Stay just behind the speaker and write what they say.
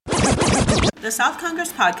The South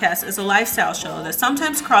Congress podcast is a lifestyle show that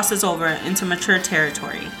sometimes crosses over into mature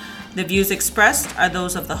territory. The views expressed are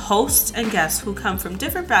those of the hosts and guests who come from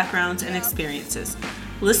different backgrounds and experiences.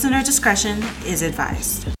 Listener discretion is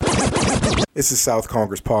advised. This is South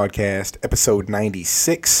Congress Podcast, episode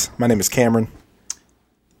 96. My name is Cameron.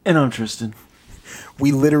 And I'm Tristan.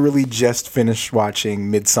 We literally just finished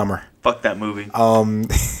watching Midsommar. Fuck that movie.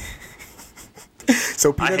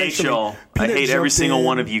 So I hate y'all. I hate every single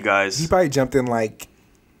one of you guys. He probably jumped in like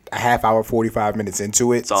a half hour, 45 minutes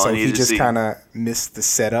into it. So he just kind of missed the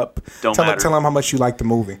setup. Tell him how much you liked the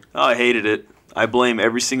movie. Oh, I hated it. I blame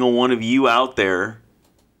every single one of you out there.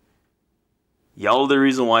 Y'all are the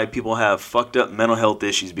reason why people have fucked up mental health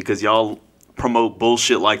issues, because y'all promote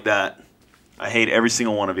bullshit like that. I hate every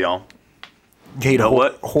single one of y'all. You hate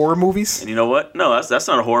horror movies? And you know what? No, that's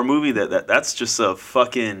not a horror movie. That's just a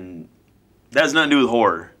fucking... That has nothing to do with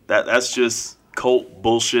horror. That's just cult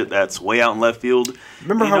bullshit that's way out in left field.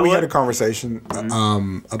 Remember how we had a conversation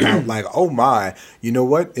about like, oh my, you know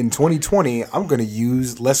what? In 2020, I'm going to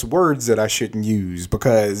use less words that I shouldn't use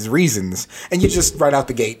because reasons. And you just right out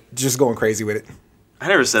the gate, just going crazy with it. I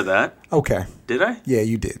never said that. Okay. Did I? Yeah,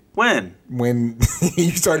 you did. When? When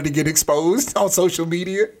you started to get exposed on social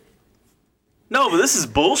media. No, but this is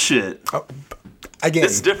bullshit. Again.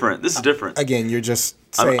 This is different. Again, you're just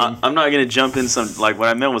saying. I'm not going to jump in some, like what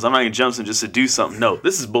I meant was I'm not going to jump in just to do something. No,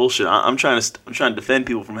 this is bullshit. I'm trying to defend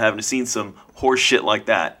people from having seen some horse shit like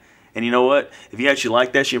that. And you know what? If you actually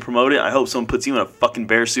like that shit and promote it, I hope someone puts you in a fucking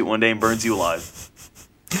bear suit one day and burns you alive.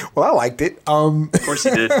 Well, I liked it. Of course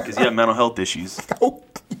you did, because you have mental health issues. No.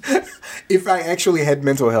 If I actually had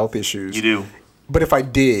mental health issues. You do. But if I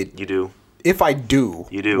did. You do. If I do.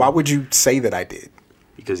 You do. Why would you say that I did?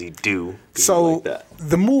 Because you do. So, you like that.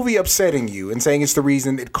 The movie upsetting you and saying it's the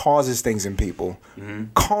reason it causes things in people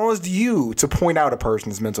caused you to point out a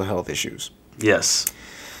person's mental health issues. Yes.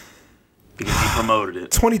 Because you promoted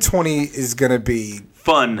it. 2020 is going to be...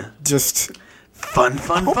 Fun. Just... Fun.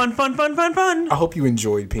 I hope you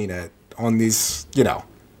enjoyed Peanut on these,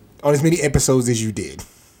 on as many episodes as you did.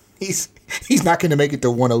 He's not going to make it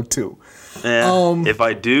to 102. If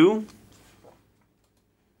I do,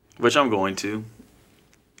 which I'm going to,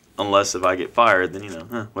 unless if I get fired, then,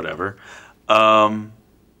 whatever. I'm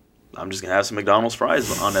just going to have some McDonald's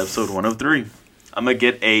fries on episode 103. I'm going to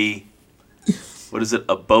get a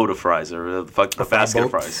boat of fries or a basket of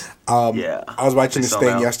fries. Yeah. I was watching this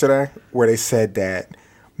thing yesterday where they said that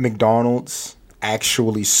McDonald's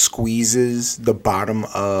actually squeezes the bottom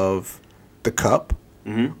of the cup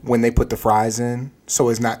when they put the fries in so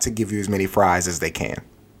as not to give you as many fries as they can.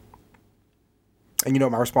 And you know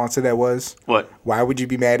what my response to that was? What? Why would you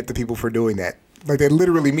be mad at the people for doing that? Like, that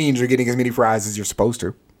literally means you're getting as many fries as you're supposed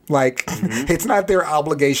to. Like, it's not their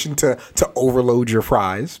obligation to overload your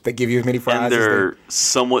fries. They give you as many fries and they're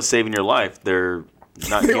somewhat saving your life. They're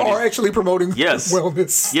not. They are actually promoting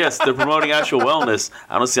wellness. Yes, they're promoting actual wellness.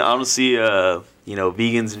 I don't see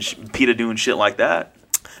vegans and PETA doing shit like that.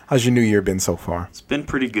 How's your new year been so far? It's been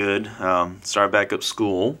pretty good. Started back up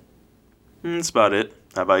school. That's about it.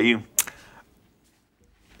 How about you?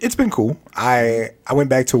 It's been cool. I went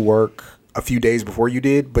back to work a few days before you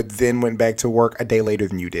did, but then went back to work a day later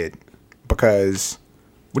than you did. Because,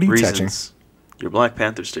 what are you touching? Your Black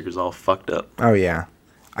Panther sticker's all fucked up. Oh, yeah.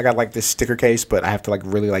 I got like this sticker case, but I have to like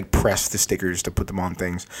really like press the stickers to put them on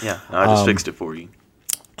things. Yeah, I just fixed it for you.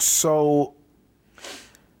 So,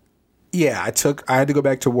 yeah, I had to go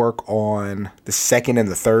back to work on the 2nd and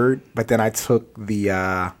the 3rd, but then I took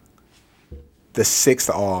the 6th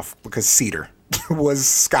off because Cedar was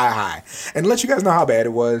sky high. And to let you guys know how bad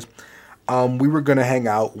it was, we were going to hang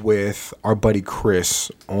out with our buddy Chris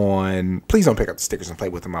on... Please don't pick up the stickers and play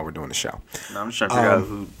with them while we're doing the show. No, I'm just trying to figure out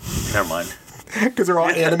who... Never mind. Because they're all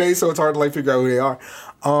anime, so it's hard to like figure out who they are.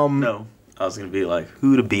 No, I was going to be like,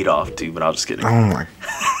 who to beat off to, but I was just kidding. Oh my...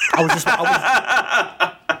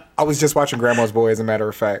 I was just watching Grandma's Boy, as a matter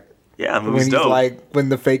of fact. Yeah, the movie's dope. When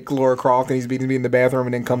the fake Laura Croft and he's beating me in the bathroom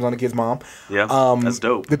and then comes on the kid's mom. Yeah, that's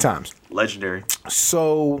dope. Good times. Legendary.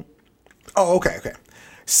 So, okay.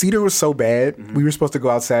 Cedar was so bad. We were supposed to go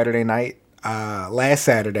out Saturday night, last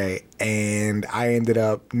Saturday, and I ended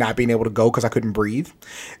up not being able to go because I couldn't breathe.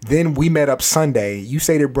 Then we met up Sunday. You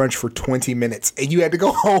stayed at brunch for 20 minutes, and you had to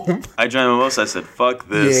go home. I drank my most. I said, fuck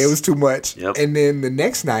this. Yeah, it was too much. Yep. And then the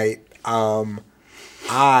next night, the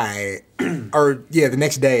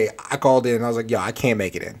next day, I called in and I was like, yo, I can't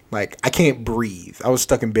make it in. Like, I can't breathe. I was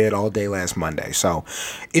stuck in bed all day last Monday. So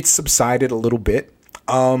it subsided a little bit.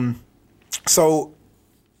 So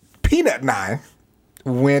Peanut and I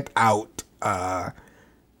went out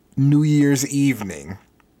New Year's evening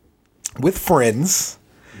with friends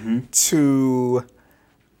to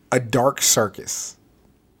a dark circus.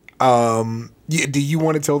 Do you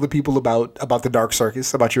want to tell the people about the dark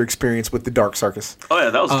circus, about your experience with the dark circus? Oh yeah,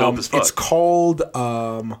 that was dope as fuck. It's called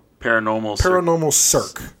Paranormal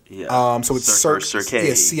Cirque. Yeah. So it's Cirque. Cirque.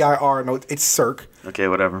 Yeah, CIR. No, it's Cirque. Okay,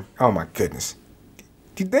 whatever. Oh my goodness.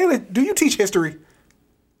 Do you teach history?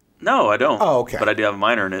 No, I don't. Oh, okay. But I do have a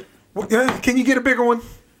minor in it. Can you get a bigger one?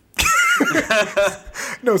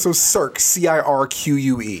 No, so Cirque,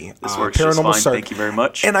 CIRQUE. This works just fine. Thank you very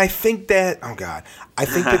much. And I think that, I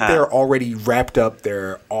think that they're already wrapped up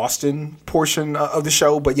their Austin portion of the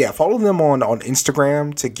show. But yeah, follow them on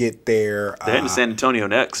Instagram to get their... They're heading to San Antonio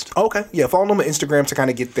next. Okay, yeah, follow them on Instagram to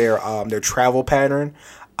kind of get their travel pattern.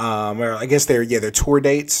 Or I guess their tour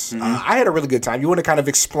dates. I had a really good time. You want to kind of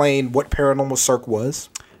explain what Paranormal Cirque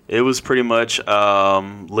was? It was pretty much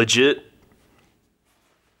legit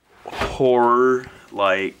horror,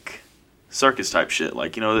 like circus type shit.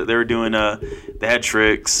 Like, you know, they were doing they had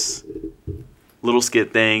tricks, little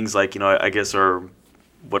skit things, like, you know, I guess, or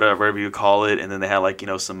whatever you call it, and then they had, like, you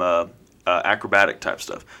know, some acrobatic type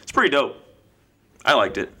stuff. It's pretty dope. I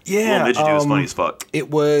liked it. Yeah, Little Midget dude was funny as fuck.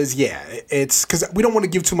 It was, yeah. It's because we don't want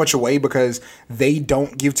to give too much away, because they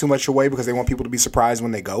don't give too much away because they want people to be surprised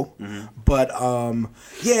when they go. But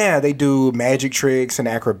yeah, they do magic tricks and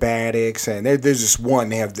acrobatics, and there's this one.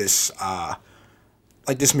 They have this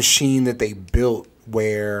like this machine that they built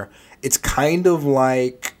where it's kind of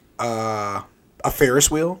like a Ferris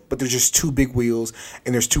wheel, but there's just two big wheels,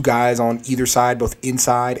 and there's two guys on either side, both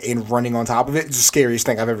inside and running on top of it. It's the scariest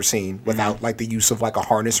thing I've ever seen without like the use of like a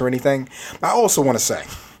harness or anything. I also want to say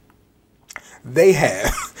they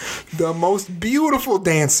have the most beautiful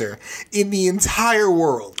dancer in the entire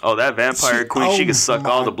world. Oh, that vampire queen! She could suck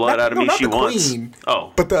all the blood out of me she wants. Queen,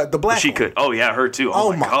 but the black she one. Could. Oh yeah, her too.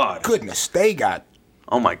 Oh my god! Goodness, they got.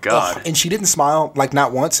 Oh my god! And she didn't smile, like,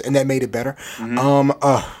 not once, and that made it better.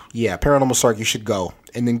 Yeah, Paranormal Cirque, you should go,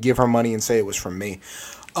 and then give her money and say it was from me.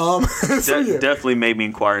 Definitely made me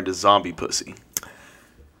inquire into zombie pussy.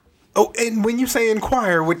 Oh, and when you say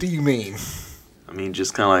inquire, what do you mean? I mean,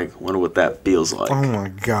 just kind of like wonder what that feels like. Oh my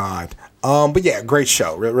god! But yeah, great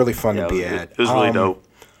show, really fun to be at. It was really dope.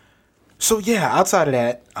 So yeah, outside of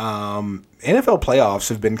that, NFL playoffs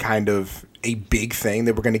have been kind of a big thing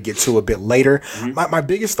that we're going to get to a bit later. My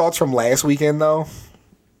biggest thoughts from last weekend, though,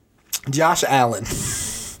 Josh Allen.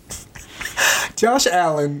 Josh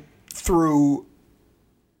Allen threw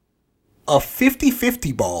a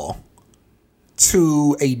 50-50 ball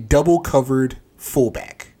to a double-covered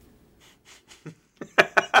fullback.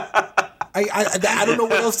 I don't know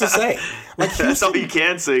what else to say. Like, Houston, that's all you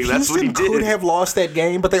can say. That's what he did. Houston could have lost that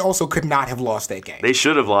game, but they also could not have lost that game. They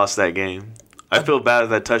should have lost that game. I feel bad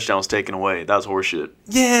that touchdown was taken away. That was horseshit.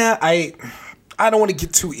 Yeah, I don't want to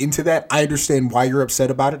get too into that. I understand why you're upset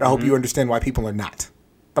about it. I hope you understand why people are not.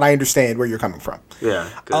 But I understand where you're coming from. Yeah.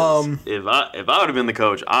 If I would have been the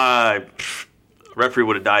coach, referee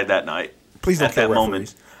would have died that night. Please don't kill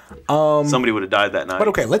referees. Somebody would have died that night. But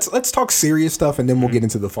okay, let's talk serious stuff, and then we'll get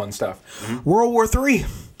into the fun stuff. World War III.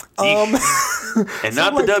 And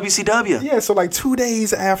not the WCW. Yeah, so like 2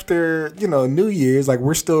 days after, New Year's, like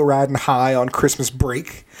we're still riding high on Christmas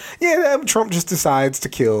break. Yeah, Trump just decides to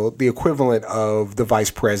kill the equivalent of the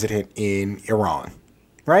vice president in Iran,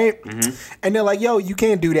 right? And they're like, yo, you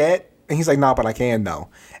can't do that. And he's like, nah, but I can though.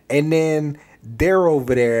 And then they're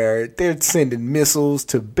over there, they're sending missiles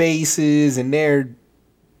to bases, and they're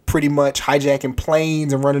pretty much hijacking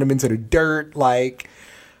planes and running them into the dirt. Like,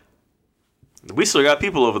 we still got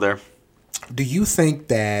people over there. Do you think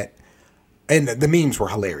that, and the memes were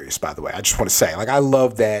hilarious, by the way, I just want to say, like, I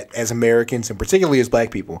love that as Americans, and particularly as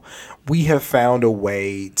black people, we have found a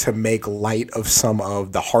way to make light of some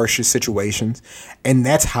of the harshest situations, and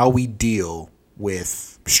that's how we deal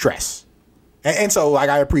with stress. And so, like,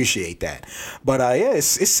 I appreciate that. But, yeah, it's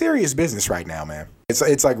serious business right now, man.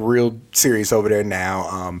 It's like real serious over there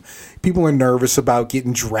now. People are nervous about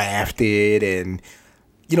getting drafted, and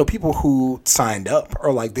people who signed up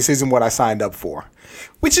are like, this isn't what I signed up for,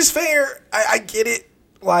 which is fair. I get it.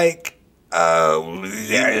 Like, you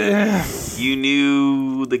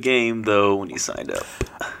knew the game though when you signed up.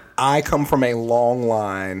 I come from a long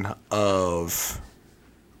line of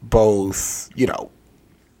both,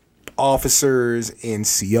 officers,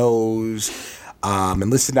 NCOs,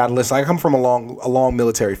 enlisted, not enlisted. I come from a long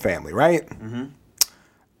military family, right?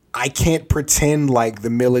 I can't pretend like the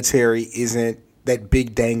military isn't that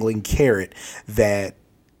big dangling carrot that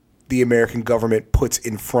the American government puts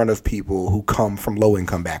in front of people who come from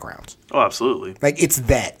low-income backgrounds. Oh, absolutely. Like, it's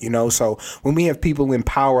that, So when we have people in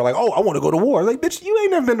power like, oh, I want to go to war. Like, bitch, you ain't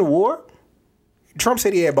never been to war. Trump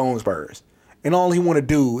said he had bone spurs. and all he want to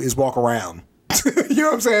do is walk around. You know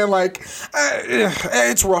what I'm saying? Like,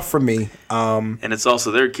 it's rough for me. And it's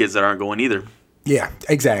also their kids that aren't going either. Yeah,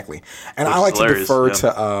 exactly. And Which I like is to hilarious, defer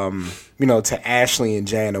yeah. to Ashley and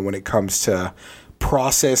Jana when it comes to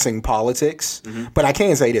processing politics. But I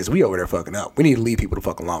can say this: we over there fucking up. We need to leave people the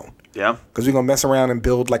fuck alone. Yeah. Because we're gonna mess around and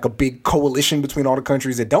build like a big coalition between all the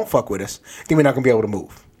countries that don't fuck with us. Then we're not gonna be able to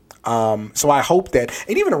move. So I hope that,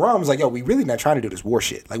 and even Iran was like, yo, we really not trying to do this war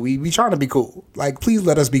shit. Like, we trying to be cool. Like, please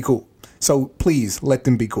let us be cool. So please let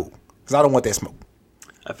them be cool. Because I don't want that smoke.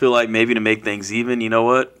 I feel like maybe to make things even, you know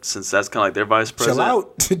what? Since that's kind of like their vice president.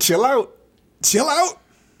 Chill out.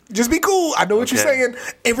 Just be cool. I know what you're saying.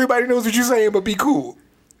 Everybody knows what you're saying, but be cool.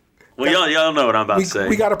 Well, y'all know what I'm about to say.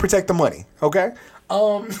 We got to protect the money, okay?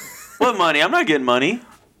 What money? I'm not getting money.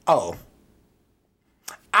 Oh.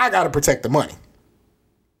 I got to protect the money.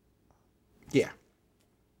 Yeah.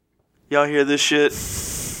 Y'all hear this shit?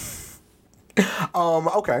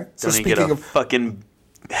 Okay. So Don't even get a fucking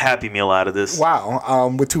Happy Meal out of this.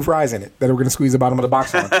 Wow. With 2 fries in it that we're going to squeeze the bottom of the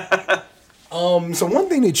box on. So one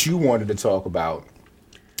thing that you wanted to talk about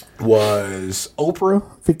was Oprah,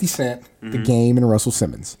 50 Cent, The Game, and Russell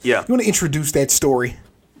Simmons. Yeah. You want to introduce that story?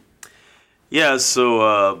 Yeah,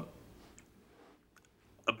 so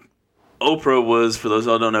Oprah was, for those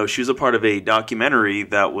who don't know, she was a part of a documentary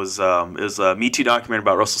that was a Me Too documentary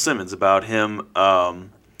about Russell Simmons, about him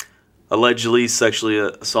allegedly sexually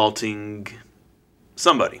assaulting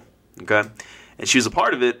somebody. Okay, and she was a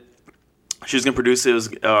part of it. She was going to produce it. It was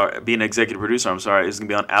be an executive producer. I'm sorry, it was going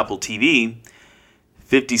to be on Apple TV.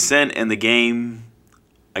 50 Cent and The Game,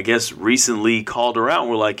 I guess, recently called her out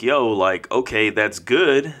and were like, "Yo, like, okay, that's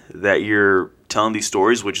good that you're telling these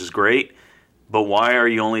stories, which is great." But why are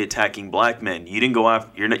you only attacking black men? You didn't go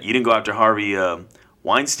after you didn't go after Harvey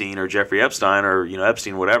Weinstein or Jeffrey Epstein or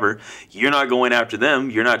Epstein, whatever. You're not going after them.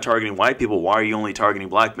 You're not targeting white people. Why are you only targeting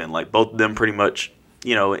black men? Like, both of them pretty much,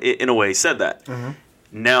 in a way, said that.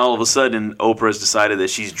 Now all of a sudden, Oprah has decided that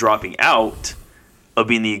she's dropping out of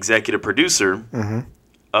being the executive producer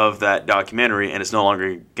of that documentary, and it's no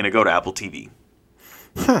longer going to go to Apple TV.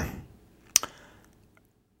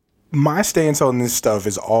 My stance on this stuff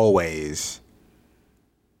is always,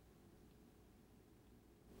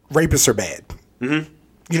 rapists are bad. You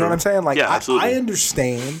know what I'm saying? Like, yeah, absolutely. I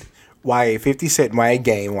understand why 50 Cent, why a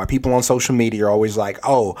Game, why people on social media are always like,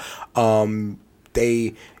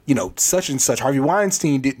 they, such and such. Harvey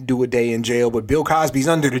Weinstein didn't do a day in jail, but Bill Cosby's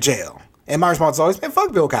under the jail. And my response is always, man,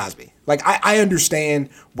 fuck Bill Cosby. Like, I understand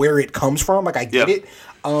where it comes from. Like, I get it.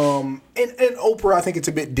 And Oprah, I think it's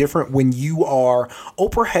a bit different when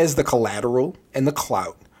Oprah has the collateral and the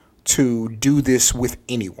clout to do this with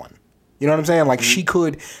anyone. You know what I'm saying? Like,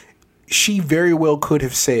 she very well could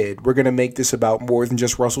have said, we're going to make this about more than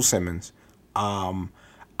just Russell Simmons.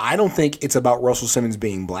 I don't think it's about Russell Simmons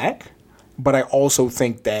being black, but I also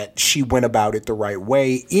think that she went about it the right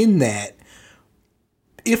way in that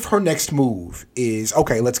if her next move is,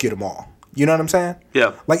 okay, let's get them all. You know what I'm saying?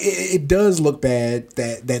 Yeah. Like, it does look bad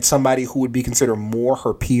that somebody who would be considered more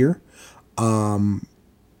her peer,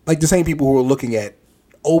 like the same people who are looking at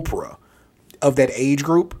Oprah of that age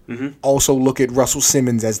group, also look at Russell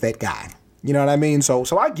Simmons as that guy. You know what I mean? So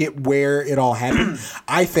I get where it all happened.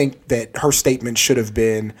 I think that her statement should have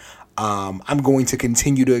been, I'm going to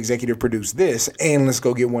continue to executive produce this, and let's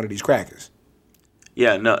go get one of these crackers.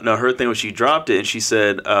 Yeah, no. Her thing was she dropped it, and she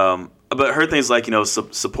said, but her thing is like,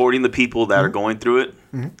 supporting the people that are going through it,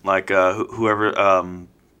 like whoever's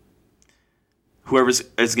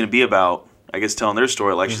it's going to be about, I guess, telling their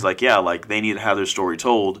story. Like, she's like, yeah, like they need to have their story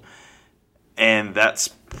told, and that's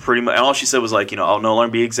pretty much. And all she said was like, I'll no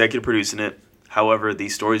longer be executive producing it. However,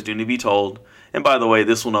 these stories do need to be told. And by the way,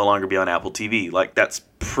 this will no longer be on Apple TV. Like, that's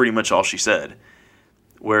pretty much all she said.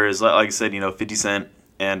 Whereas, like I said, 50 Cent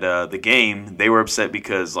and The Game, they were upset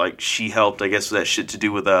because, like, she helped, I guess, with that shit to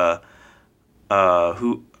do with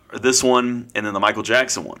this one and then the Michael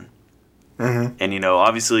Jackson one. And,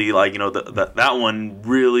 obviously, like, that one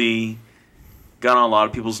really got on a lot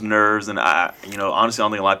of people's nerves. And, honestly, I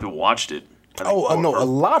don't think a lot of people watched it. No, a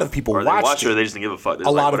lot of people watched it. Or they just didn't give a fuck.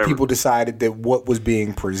 A lot of people decided that what was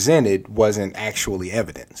being presented wasn't actually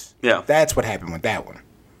evidence. Yeah. That's what happened with that one.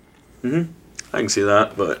 I can see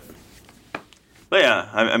that, but yeah,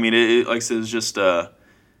 I mean, it, like I said, it was just, I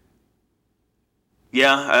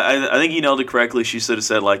think you nailed it correctly. She should have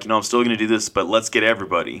said, like, I'm still going to do this, but let's get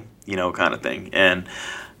everybody, kind of thing. And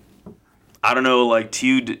I don't know, like, to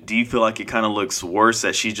you, do you feel like it kind of looks worse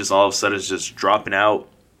that she just all of a sudden is just dropping out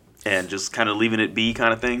and just kind of leaving it be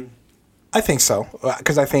kind of thing? I think so,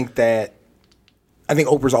 because I think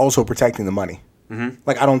Oprah's also protecting the money.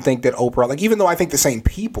 Like, I don't think that Oprah, like, even though I think the same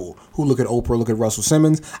people who look at Oprah look at Russell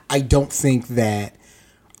Simmons, I don't think that,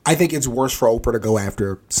 I think it's worse for Oprah to go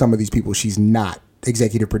after some of these people she's not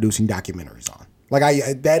executive producing documentaries on.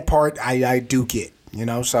 Like, that part I do get, you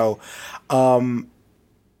know? So, I'm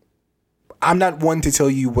not one to tell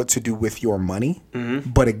you what to do with your money.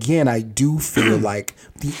 But again, I do feel like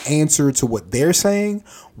the answer to what they're saying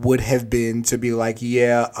would have been to be like,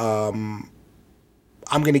 yeah,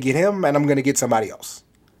 I'm going to get him and I'm going to get somebody else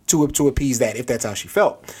to appease that, if that's how she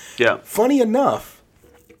felt. Yeah. Funny enough,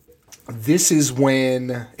 this is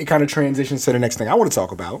when it kind of transitions to the next thing I want to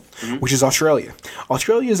talk about, which is Australia.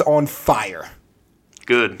 Australia is on fire.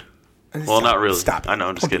 Good. Well, not really. Stop. I know,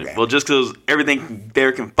 I'm just Don't do kidding. that. Well, just because everything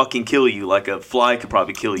there can fucking kill you, like a fly could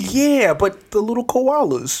probably kill you. Yeah, but the little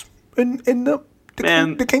koalas and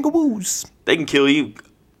Man. the kangaroos. They can kill you.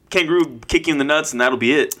 Kangaroo kick you in the nuts, and that'll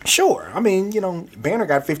be it. Sure. I mean, you know, Banner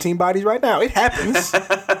got 15 bodies right now. It happens.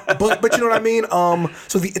 but you know what I mean?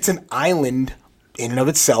 So it's an island in and of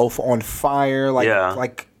itself on fire. Like, Yeah.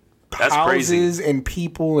 like That's houses crazy. and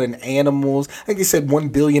people and animals. I think they said 1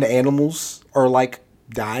 billion animals are like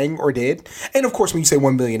dying or dead. And of course, when you say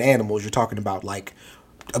 1 billion animals, you're talking about like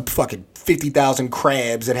a fucking 50,000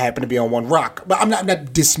 crabs that happen to be on one rock. But I'm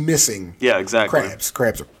not dismissing Yeah, exactly. crabs.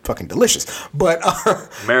 Crabs are fucking delicious. But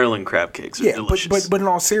Maryland crab cakes are delicious. but in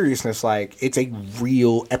all seriousness, like, it's a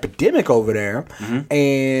real epidemic over there,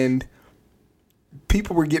 and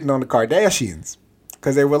people were getting on the Kardashians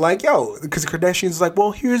because they were like, "Yo," because the Kardashians was like,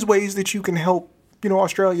 "Well, here's ways that you can help, you know,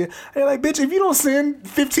 Australia." And they're like, "Bitch, if you don't send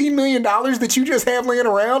 $15 million that you just have laying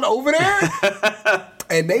around over there."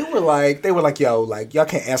 And they were like, "Yo, like, y'all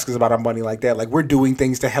can't ask us about our money like that. Like, we're doing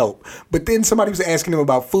things to help." But then somebody was asking them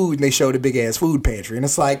about food, and they showed a big ass food pantry, and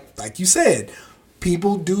it's like you said,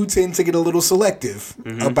 people do tend to get a little selective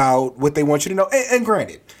about what they want you to know. And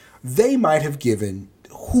granted, they might have given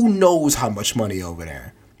who knows how much money over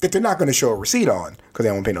there that they're not going to show a receipt on because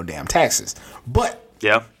they don't pay no damn taxes. But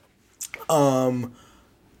yeah.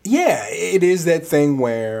 yeah, it is that thing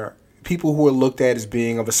where people who are looked at as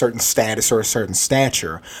being of a certain status or a certain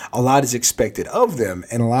stature, a lot is expected of them.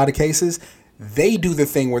 In a lot of cases, they do the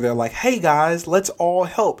thing where they're like, "Hey guys, let's all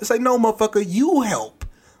help." It's like, no, motherfucker, you help.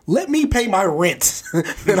 Let me pay my rent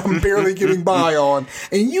that I'm barely getting by on,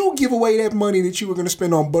 and you give away that money that you were going to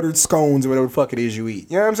spend on buttered scones or whatever the fuck it is you eat.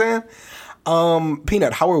 You know what I'm saying?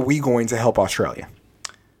 Peanut, how are we going to help Australia?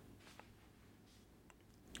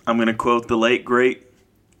 I'm going to quote the late, great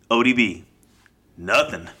ODB.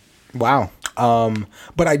 Nothing. Wow.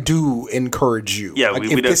 But I do encourage you. Yeah, like,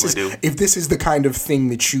 we if this definitely is, do. If this is the kind of thing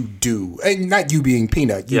that you do, and not you being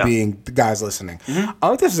Peanut, you Yeah. being the guys listening,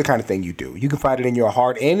 if this is the kind of thing you do, you can find it in your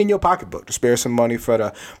heart and in your pocketbook to spare some money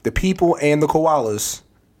for the people and the koalas.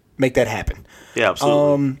 Make that happen. Yeah,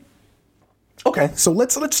 absolutely. Okay, so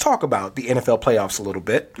let's talk about the NFL playoffs a little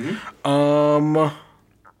bit.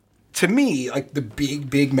 To me, like, the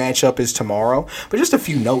big matchup is tomorrow. But just a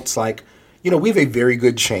few notes, like, you know, we have a very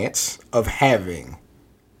good chance of having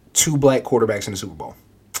 2 black quarterbacks in the Super Bowl.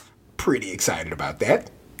 Pretty excited about that.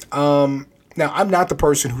 Now, I'm not the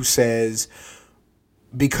person who says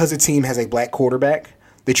because a team has a black quarterback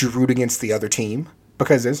that you root against the other team,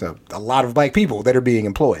 because there's a lot of black people that are being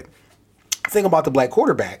employed. The thing about the black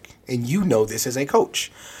quarterback, and you know this as a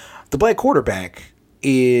coach, the black quarterback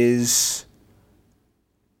is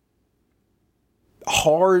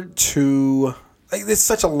hard to... Like, it's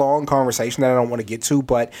such a long conversation that I don't want to get to,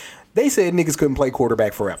 but they said niggas couldn't play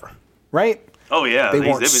quarterback forever, right? Oh, yeah. They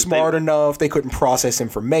weren't smart enough. They couldn't process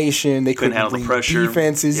information. They couldn't handle the read pressure.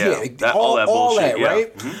 defenses. Yeah, all that that, bullshit, yeah.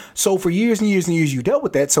 right? So for years and years and years, you dealt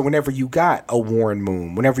with that. So whenever you got a Warren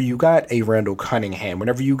Moon, whenever you got a Randall Cunningham,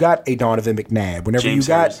 whenever you got a Donovan McNabb, whenever James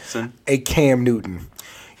you got Harrison. a Cam Newton,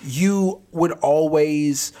 you would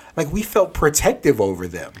always, like, we felt protective over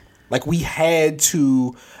them. Like, we had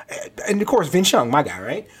to, and of course, Vince Young, my guy,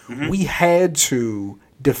 right? We had to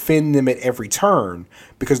defend them at every turn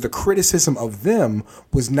because the criticism of them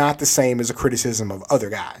was not the same as the criticism of other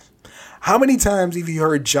guys. How many times have you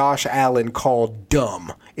heard Josh Allen called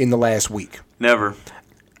dumb in the last week? Never.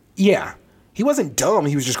 Yeah. He wasn't dumb.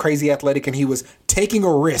 He was just crazy athletic, and he was taking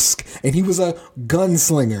a risk, and he was a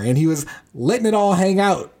gunslinger, and he was letting it all hang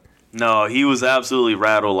out. No, he was absolutely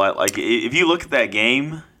rattled. Like if you look at that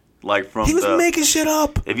game, like from He was making shit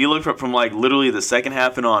up. if you look from like literally the second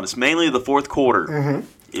half and on, it's mainly the fourth quarter.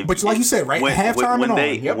 But like you said, right? Halftime and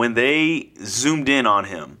on. Yep. When they zoomed in on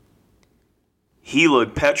him, he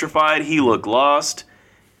looked petrified. He looked lost.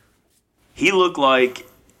 He looked like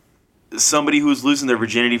somebody who was losing their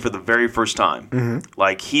virginity for the very first time.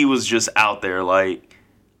 Like, he was just out there. Like,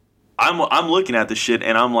 I'm looking at the shit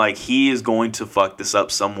and I'm like, he is going to fuck this up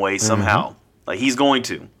some way, somehow. Like, he's going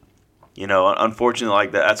to. You know, unfortunately,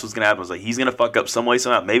 like, that's what's going to happen. It's like, he's going to fuck up some way,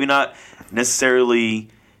 somehow. Maybe not necessarily,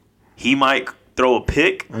 he might throw a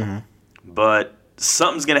pick, but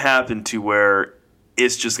something's going to happen to where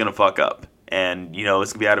it's just going to fuck up. And, you know,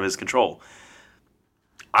 it's going to be out of his control.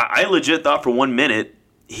 I legit thought for 1 minute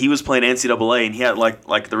he was playing NCAA and he had,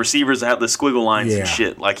 like the receivers that had the squiggle lines and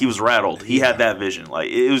shit. Like, he was rattled. He had that vision. Like,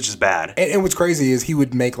 it was just bad. And what's crazy is he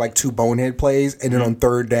would make, like, 2 bonehead plays and then on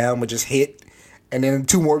third down would just hit. And then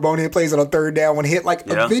 2 more bonehead plays and on third down would hit. Like,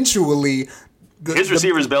 eventually... His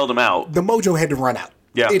receivers bailed him out. The mojo had to run out.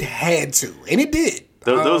 Yeah. It had to. And it did.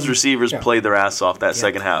 Those receivers played their ass off that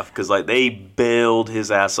second half because, like, they bailed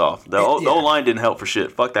his ass off. The O-line didn't help for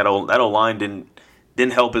shit. Fuck that O-line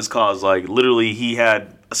didn't help his cause. Like, literally, he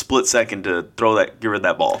had a split second to get rid of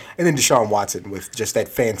that ball. And then Deshaun Watson with just that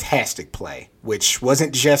fantastic play, which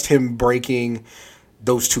wasn't just him breaking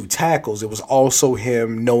those 2 tackles. It was also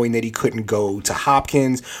him knowing that he couldn't go to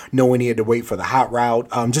Hopkins, knowing he had to wait for the hot route.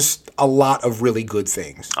 Just a lot of really good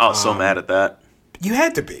things. I was so mad at that. You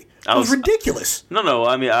had to be. It was ridiculous. No.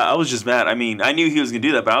 I mean, I was just mad. I mean, I knew he was going to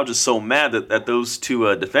do that, but I was just so mad that those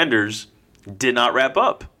 2 defenders did not wrap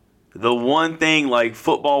up. The one thing, like,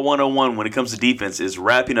 football 101 when it comes to defense is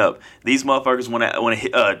wrapping up. These motherfuckers want to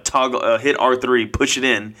hit R3, push it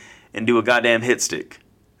in, and do a goddamn hit stick.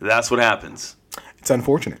 That's what happens. It's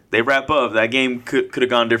unfortunate. They wrap up. That game could have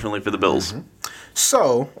gone differently for the Bills.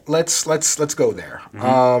 So let's go there.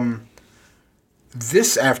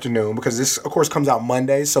 This afternoon, because this, of course, comes out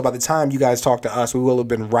Monday, so by the time you guys talk to us, we will have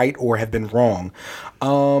been right or have been wrong.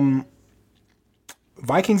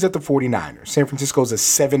 Vikings at the 49ers. San Francisco's a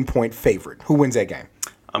 7-point favorite. Who wins that game?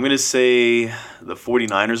 I'm going to say the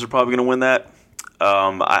 49ers are probably going to win that.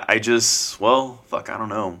 I don't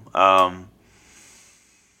know.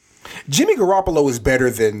 Jimmy Garoppolo is better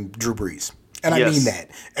than Drew Brees. And yes. I mean that.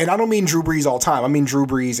 And I don't mean Drew Brees all time. I mean Drew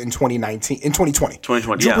Brees in 2020. 2020,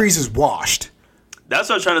 Drew Brees is washed. That's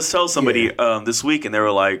what I was trying to tell somebody this week, and they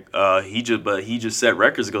were like, he just set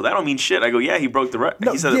records. I go, that don't mean shit. I go, yeah, he broke the record.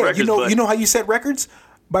 No, he set the records. You know how you set records?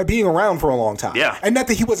 By being around for a long time. Yeah. And not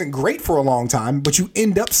that he wasn't great for a long time, but you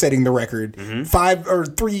end up setting the record 5 or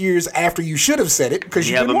 3 years after you should have set it because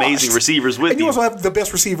you have amazing receivers with you. And you also have the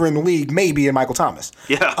best receiver in the league, maybe, in Michael Thomas.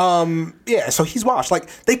 Yeah. So he's washed. Like,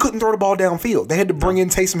 they couldn't throw the ball downfield. They had to bring in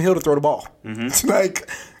Taysom Hill to throw the ball. It's like,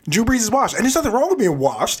 Drew Brees is washed. And there's nothing wrong with being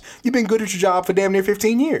washed. You've been good at your job for damn near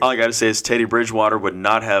 15 years. All I got to say is Teddy Bridgewater would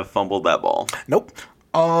not have fumbled that ball. Nope.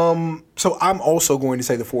 So I'm also going to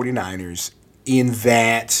say the 49ers in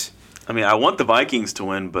that... I mean, I want the Vikings to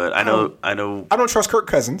win, but I know. I don't trust Kirk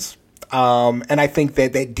Cousins, and I think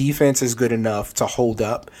that defense is good enough to hold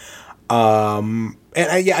up. I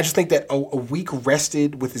just think that a week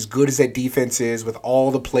rested with as good as that defense is, with all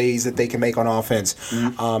the plays that they can make on offense,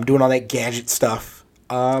 doing all that gadget stuff.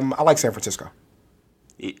 I like San Francisco.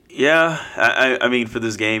 Yeah, I mean, for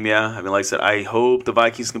this game, yeah. I mean, like I said, I hope the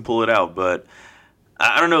Vikings can pull it out, but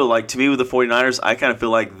I don't know. Like, to me, with the 49ers, I kind of feel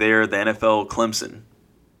like they're the NFL Clemson.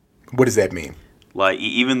 What does that mean? Like,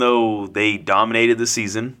 even though they dominated the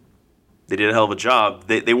season, they did a hell of a job.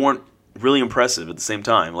 They weren't really impressive at the same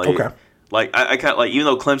time. Like, okay. Like, I kind of like, even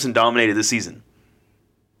though Clemson dominated the season,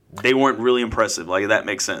 they weren't really impressive. Like, that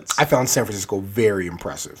makes sense. I found San Francisco very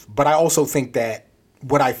impressive, but I also think that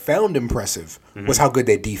what I found impressive was how good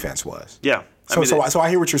their defense was. Yeah. So I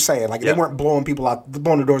hear what you're saying. Like, they weren't blowing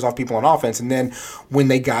the doors off people on offense, and then when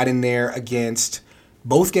they got in there against.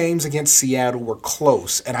 Both games against Seattle were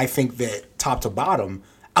close, and I think that top to bottom,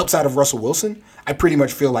 outside of Russell Wilson, I pretty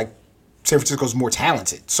much feel like San Francisco's more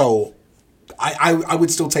talented. So I would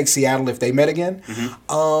still take Seattle if they met again.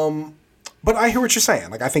 But I hear what you're saying.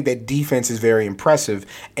 Like, I think that defense is very impressive,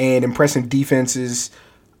 and impressive defenses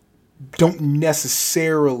don't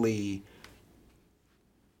necessarily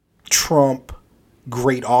trump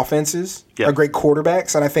great offenses or great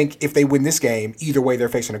quarterbacks, and I think if they win this game, either way, they're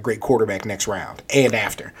facing a great quarterback next round and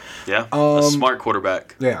after. Yeah, a smart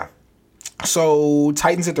quarterback. Yeah. So,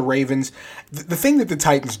 Titans at the Ravens. The thing that the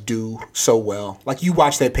Titans do so well, like, you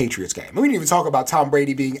watch that Patriots game. We didn't even talk about Tom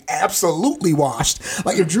Brady being absolutely washed.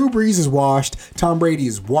 Like, if Drew Brees is washed, Tom Brady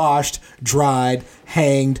is washed, dried,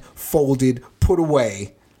 hanged, folded, put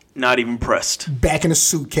away. Not even pressed. Back in a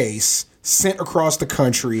suitcase. Sent across the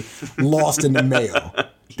country, lost in the mail.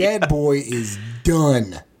 That boy is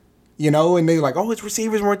done. You know, and they're like, oh, his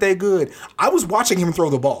receivers weren't that good. I was watching him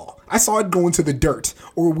throw the ball. I saw it go into the dirt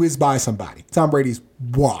or whiz by somebody. Tom Brady's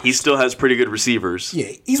washed. He still has pretty good receivers.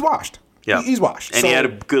 Yeah, he's washed. Yeah. He's washed. And he had a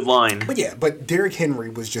good line. But Derrick Henry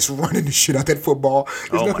was just running the shit out that football.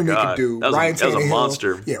 There's nothing they could do. That was a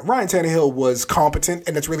monster. Yeah, Ryan Tannehill was competent,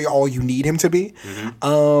 and that's really all you need him to be.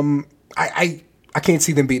 I can't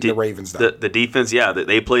see them beating the Ravens, though. The defense,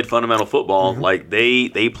 they played fundamental football. Like,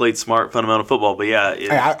 they played smart fundamental football. But,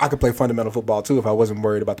 I could play fundamental football, too, if I wasn't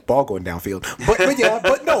worried about the ball going downfield.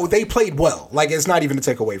 But no, they played well. Like, it's not even a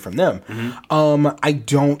takeaway from them. I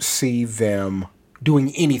don't see them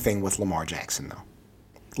doing anything with Lamar Jackson, though.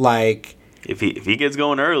 Like... If he gets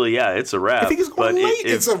going early, it's a wrap. If he gets going late,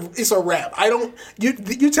 it's a wrap.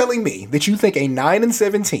 You're telling me that you think a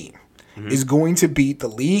 9-7 team is going to beat the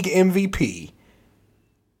league MVP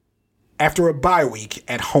after a bye week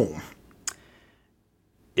at home?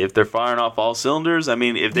 If they're firing off all cylinders, I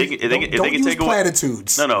mean, if they can take away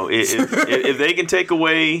platitudes. No. If they can take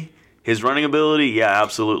away his running ability,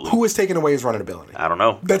 absolutely. Who is taking away his running ability? I don't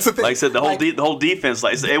know. That's the thing. Like I said, the whole defense,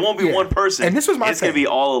 like it won't be one person. And this was my thing. It's going to be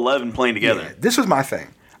all 11 playing together. Yeah, this was my thing.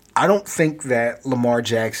 I don't think that Lamar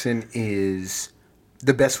Jackson is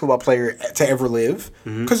the best football player to ever live,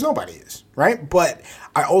 because nobody is, right? But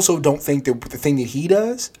I also don't think that the thing that he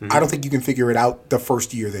does, I don't think you can figure it out the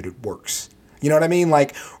first year that it works. You know what I mean?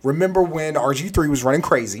 Like, remember when RG3 was running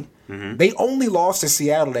crazy? They only lost to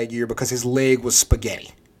Seattle that year because his leg was spaghetti.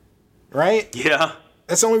 Right? Yeah.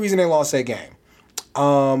 That's the only reason they lost that game.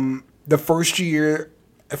 The first 2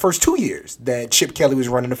 years that Chip Kelly was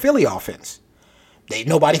running the Philly offense,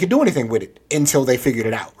 nobody could do anything with it until they figured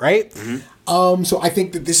it out, right? So I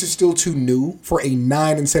think that this is still too new for a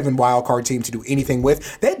 9-7 wild card team to do anything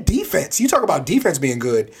with. That defense, you talk about defense being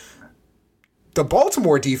good. The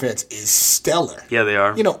Baltimore defense is stellar. Yeah, they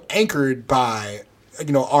are. Anchored by,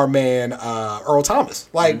 our man Earl Thomas.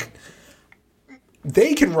 Like,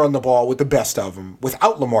 they can run the ball with the best of them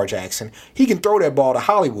without Lamar Jackson. He can throw that ball to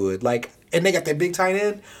Hollywood. And they got that big tight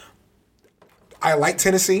end. I like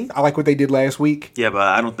Tennessee. I like what they did last week. Yeah, but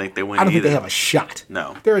I don't think they win I don't either. think they have a shot.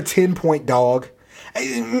 No. They're a 10-point dog.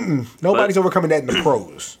 Nobody's overcoming that in the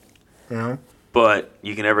pros. But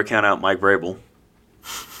you can never count out Mike Vrabel.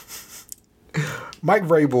 Mike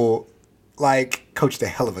Vrabel, coached a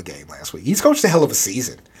hell of a game last week. He's coached a hell of a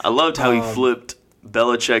season. I loved how he flipped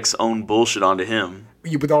Belichick's own bullshit onto him.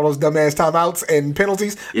 With all those dumbass timeouts and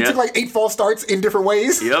penalties. He took 8 false starts in different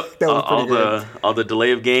ways. Yep. That was pretty good. All the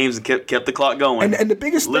delay of games and kept the clock going. And the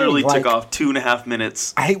biggest literally thing, took off 2.5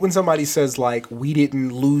 minutes. I hate when somebody says we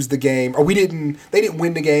didn't lose the game or they didn't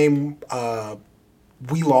win the game.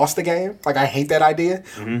 We lost the game. I hate that idea.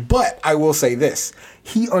 But I will say this: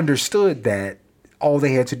 he understood that all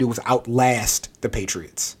they had to do was outlast the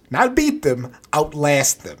Patriots. Not beat them,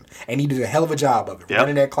 outlast them. And he did a hell of a job of it,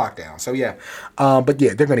 running that clock down. So, yeah. But,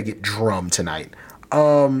 they're going to get drummed tonight.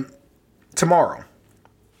 Tomorrow,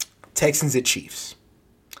 Texans at Chiefs.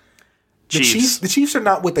 The Chiefs are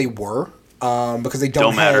not what they were because they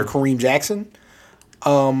don't have Kareem Jackson.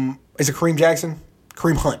 Is it Kareem Jackson?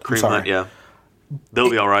 Kareem Hunt. Kareem Hunt, yeah.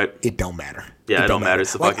 They'll be all right. It don't matter. Yeah, it don't matter.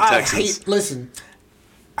 It's the fucking Texans.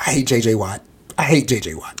 I hate J.J. Watt.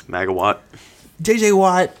 MAGA Watt. J.J.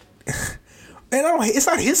 Watt, and it's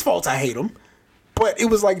not his fault I hate him, but it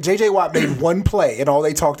was J.J. Watt made one play, and all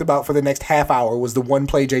they talked about for the next half hour was the one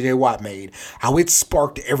play J.J. Watt made, how it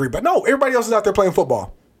sparked everybody. No, everybody else is out there playing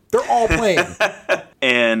football. They're all playing.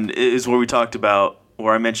 And it is where we talked about,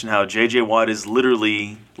 where I mentioned how J.J. Watt is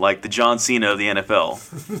literally like the John Cena of the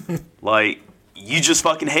NFL. You just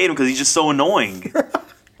fucking hate him because he's just so annoying.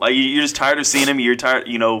 You're just tired of seeing him. You're tired,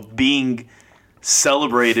 being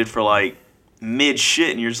celebrated for mid shit,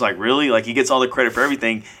 and you're just really? He gets all the credit for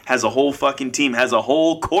everything, has a whole fucking team, has a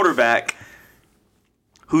whole quarterback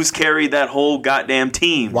who's carried that whole goddamn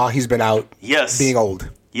team. While he's been out being old.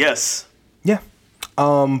 Yes. Yeah.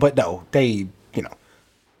 But no, they,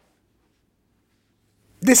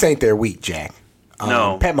 this ain't their week, Jack.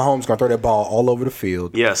 No. Pat Mahomes going to throw that ball all over the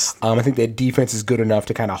field. Yes. I think that defense is good enough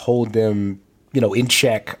to kind of hold them, in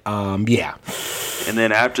check. Yeah. And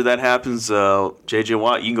then after that happens, J.J.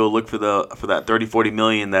 Watt, you can go look for that $30-40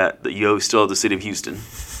 million that you owe still the city of Houston.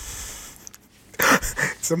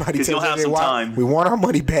 Somebody tell J.J. Watt, we want our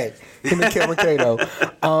money back. Him and Kevin Cato.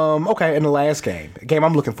 Okay, and the last game, a game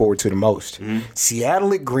I'm looking forward to the most,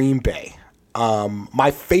 Seattle at Green Bay.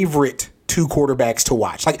 My favorite 2 quarterbacks to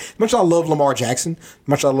watch. As much as I love Lamar Jackson, as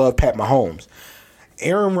much as I love Pat Mahomes,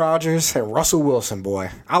 Aaron Rodgers and Russell Wilson, boy.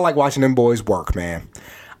 I like watching them boys work, man.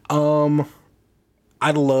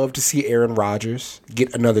 I'd love to see Aaron Rodgers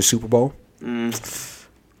get another Super Bowl.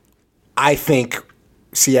 I think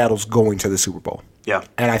Seattle's going to the Super Bowl. Yeah.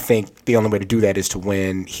 And I think the only way to do that is to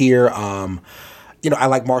win here. I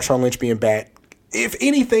like Marshawn Lynch being back. if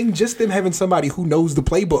anything, just them having somebody who knows the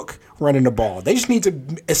playbook running the ball. They just need to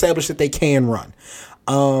establish that they can run.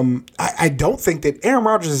 I don't think that Aaron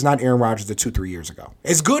Rodgers is not Aaron Rodgers of 2-3 years ago.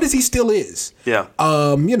 As good as he still is. Yeah.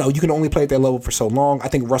 You can only play at that level for so long. I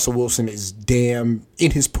think Russell Wilson is damn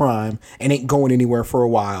in his prime and ain't going anywhere for a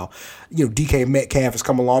while. DK Metcalf has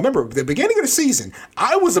come along. Remember, the beginning of the season,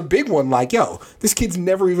 I was a big one like, yo, this kid's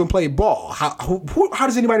never even played ball. How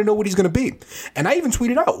does anybody know what he's going to be? And I even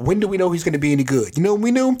tweeted out, when do we know he's going to be any good?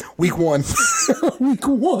 We knew week 1. Week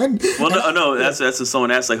 1. Well, no, that's when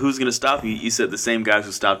someone asked, like, who's going to stop you? You said the same guys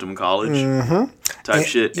who stopped him in college. Type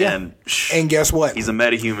shit. Yeah. And guess what? He's a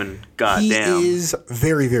metahuman. Goddamn. He is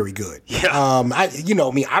very, very good. Yeah.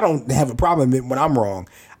 I don't have a problem when I'm wrong.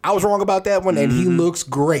 I was wrong about that one, and he looks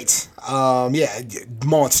great.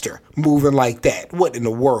 Monster moving like that. What in the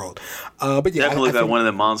world? But yeah, definitely got one of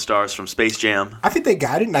the monsters from Space Jam. I think they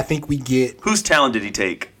got it, and I think we get whose talent did he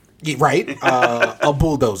take? Yeah, right, a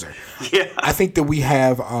bulldozer. Yeah, I think that we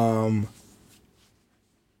have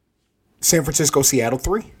San Francisco, Seattle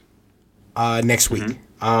 3 next week.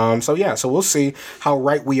 So we'll see how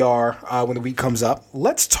right we are when the week comes up.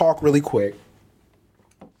 Let's talk really quick.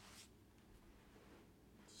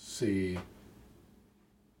 See.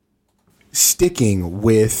 Sticking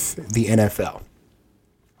with the NFL.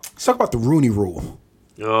 Let's talk about the Rooney Rule.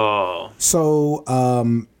 Oh. So,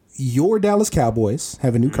 your Dallas Cowboys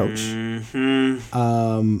have a new coach. How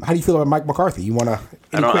do you feel about Mike McCarthy? You want to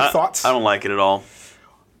any quick thoughts? I don't like it at all.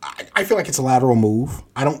 I feel like it's a lateral move.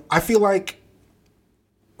 I feel like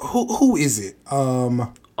who is it?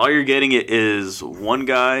 All you're getting is one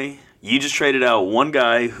guy. You just traded out one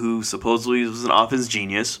guy who supposedly was an offense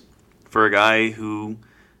genius for a guy who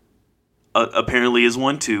apparently is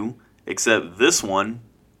one too. Except this one,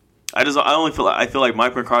 I feel like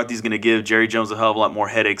Mike McCarthy's going to give Jerry Jones a hell of a lot more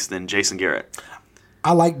headaches than Jason Garrett.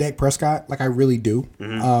 I like Dak Prescott, like I really do.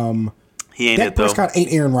 He ain't Dak it though. Prescott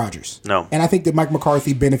ain't Aaron Rodgers. No. And I think that Mike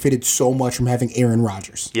McCarthy benefited so much from having Aaron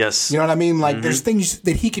Rodgers. Yes. You know what I mean? Like there's things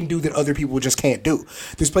that he can do that other people just can't do.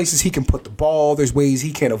 There's places he can put the ball. There's ways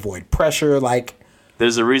he can avoid pressure. Like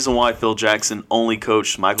there's a reason why Phil Jackson only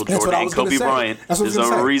coached Michael Jordan and Kobe Bryant. There's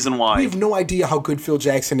a reason why. We have no idea how good Phil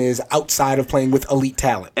Jackson is outside of playing with elite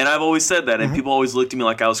talent. And I've always said that, and people always looked at me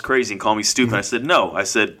like I was crazy and called me stupid. I said, no. I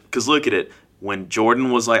said, because look at it. When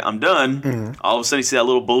Jordan was like, I'm done, all of a sudden you see that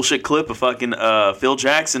little bullshit clip of fucking Phil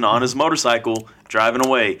Jackson on his motorcycle driving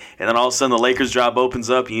away. And then all of a sudden the Lakers job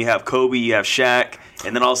opens up and you have Kobe, you have Shaq,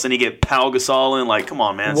 and then all of a sudden you get Pau Gasol in. Like, come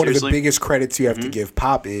on, man, One seriously? of the biggest credits you have to give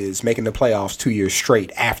Pop is making the playoffs 2 years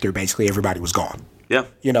straight after basically everybody was gone. Yeah.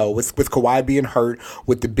 With Kawhi being hurt,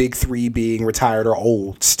 with the big three being retired or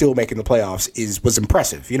old, still making the playoffs was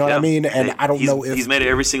impressive. You know what I mean? And I don't know if he's made it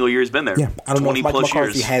every single year he's been there. Yeah, I don't know if Mike plus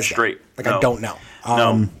McCarthy years has straight. That. Like, I don't know.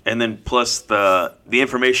 No, and then plus the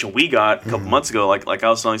information we got a couple months ago, like I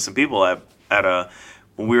was telling some people at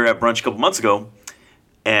when we were at brunch a couple months ago,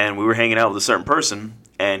 and we were hanging out with a certain person,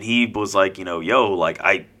 and he was like, like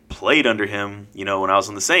I played under him, when I was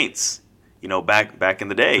on the Saints. Back in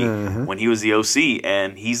the day when he was the OC,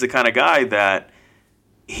 and he's the kind of guy that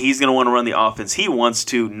he's going to want to run the offense he wants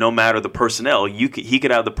to, no matter the personnel. He could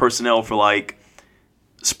have the personnel for like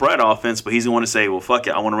spread offense, but he's going to want to say, well, fuck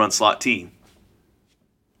it, I want to run slot T.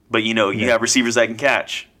 But you have receivers that can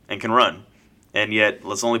catch and can run, and yet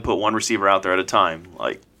let's only put one receiver out there at a time.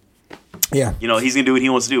 Like, yeah, he's going to do what he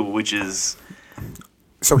wants to do, which is.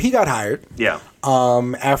 So he got hired. Yeah.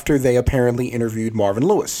 After they apparently interviewed Marvin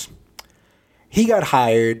Lewis. He got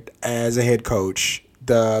hired as a head coach.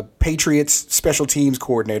 The Patriots special teams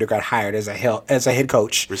coordinator got hired as a head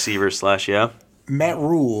coach. Receiver / yeah. Matt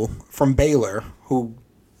Rule from Baylor, who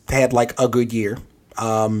had like a good year,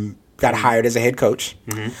 got hired as a head coach.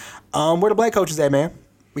 Where the black coaches at, man?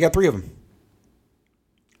 We got 3 of them.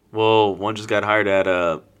 Well, one just got hired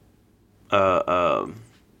at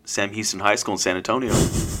Sam Houston High School in San Antonio.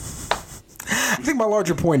 I think my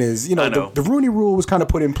larger point is, the Rooney Rule was kind of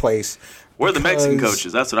put in place. Where are the Mexican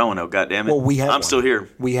coaches? That's what I want to know. God damn it. Well, I'm still here.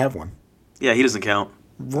 We have one. Yeah, he doesn't count.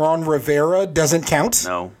 Ron Rivera doesn't count?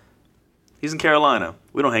 No. He's in Carolina.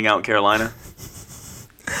 We don't hang out in Carolina.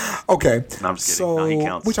 Okay. No, I'm just kidding. No, he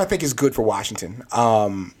counts. Which I think is good for Washington.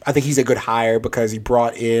 I think he's a good hire because he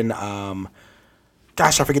brought in, I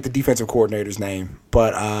forget the defensive coordinator's name.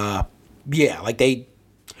 But, like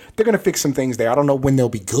they're going to fix some things there. I don't know when they'll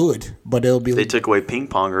be good, but they'll be. They took away ping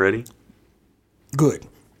pong already. Good.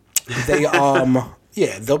 They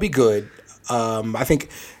they'll be good. I think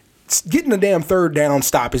getting a damn third down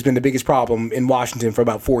stop has been the biggest problem in Washington for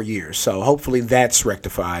about 4 years. So hopefully that's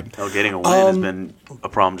rectified. Oh, getting a win has been a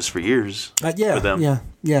problem just for years. For them.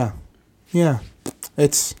 Yeah.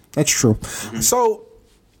 It's That's true. So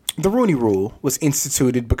the Rooney Rule was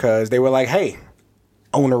instituted because they were like, hey,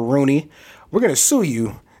 owner Rooney, we're going to sue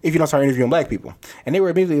you if you don't start interviewing black people. And they were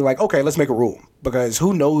immediately like, okay, let's make a rule. Because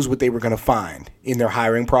who knows what they were going to find in their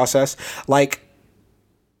hiring process. Like,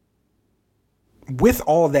 with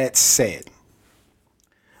all that said,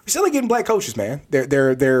 we're still getting black coaches, man.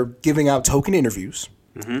 They're giving out token interviews,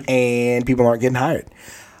 and people aren't getting hired.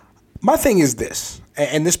 My thing is this,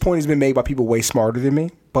 and this point has been made by people way smarter than me,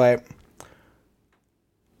 but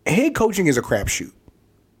head coaching is a crapshoot.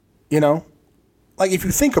 You know? Like, if you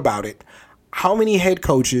think about it, how many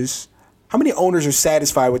owners are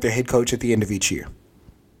satisfied with their head coach at the end of each year?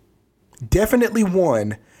 Definitely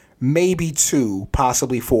one, maybe two,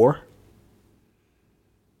 possibly four.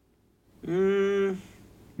 You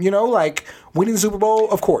know, like winning the Super Bowl,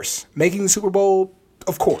 of course. Making the Super Bowl,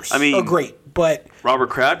 of course. I mean, are great, but Robert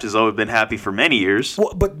Kraft has always been happy for many years.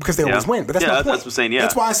 well, but because they always win. But that's my point. That's what I'm saying. Yeah,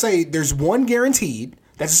 that's why I say there's one guaranteed.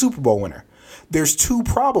 That's a Super Bowl winner. There's two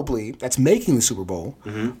probably that's making the Super Bowl.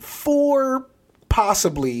 Four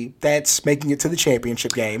possibly that's making it to the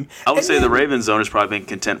championship game. I would say the Ravens owner's probably been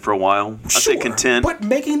content for a while. I'd say content, but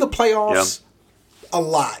making the playoffs a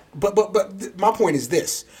lot. But my point is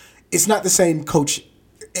this: it's not the same coach.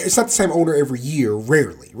 It's not the same owner every year,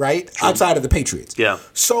 rarely, right? True. Outside of the Patriots. Yeah.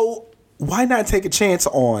 So why not take a chance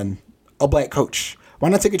on a black coach? Why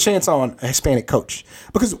not take a chance on a Hispanic coach?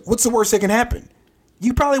 Because what's the worst that can happen?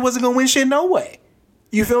 You probably wasn't going to win shit no way.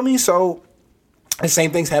 You feel me? So the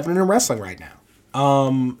same thing's happening in wrestling right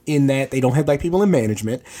now. In that they don't have black people in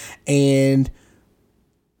management. And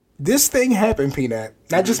this thing happened, Peanut.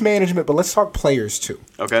 Not just management, but let's talk players too.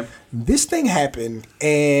 Okay. This thing happened,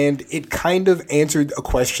 and it kind of answered a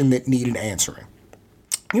question that needed answering.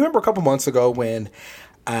 You remember a couple months ago when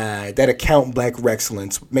that account Black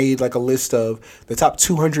Excellence made like a list of the top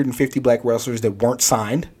 250 black wrestlers that weren't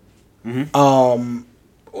signed? And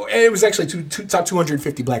it was actually top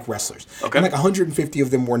 250 black wrestlers. Okay. And like 150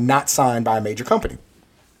 of them were not signed by a major company.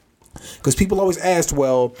 Because people always asked,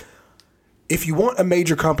 well, if you want a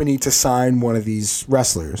major company to sign one of these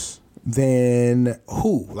wrestlers, then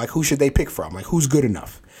who? Like, who should they pick from? Like, who's good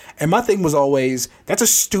enough? And my thing was always, that's a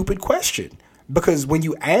stupid question. Because when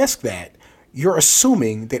you ask that, you're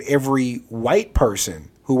assuming that every white person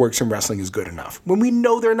who works in wrestling is good enough. When we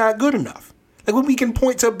know they're not good enough. Like, when we can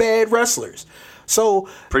point to bad wrestlers. So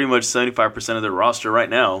pretty much 75% of their roster right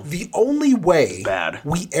now. The only way bad.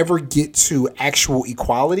 We ever get to actual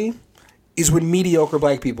equality is when mediocre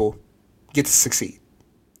black people get to succeed.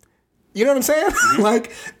 You know what I'm saying?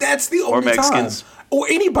 Like, that's the only time. Or Mexicans. Or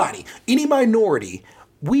anybody. Any minority.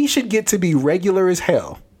 We should get to be regular as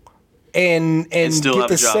hell. And get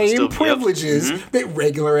the same privileges that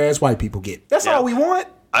regular ass white people get. That's all we want.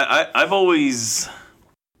 I've always...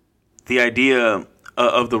 The idea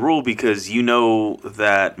of the rule, because you know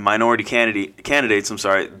that minority candidates,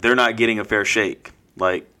 they're not getting a fair shake.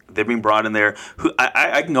 Like, they're being brought in there.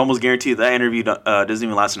 I can almost guarantee that interview doesn't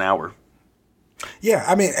even last an hour. Yeah,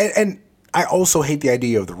 I mean, and I also hate the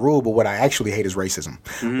idea of the rule, but what I actually hate is racism.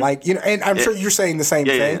 Like, you know, and I'm sure you're saying the same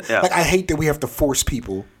thing. Yeah. Like, I hate that we have to force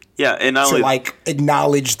people and to like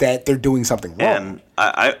acknowledge that they're doing something wrong. And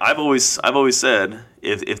I've always said,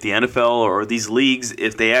 if the NFL or these leagues,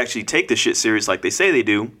 if they actually take this shit serious like they say they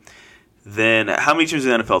do, then how many teams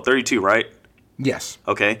in the NFL? 32, right? Yes.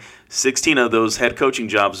 Okay. 16 of those head coaching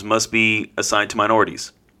jobs must be assigned to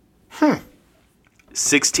minorities.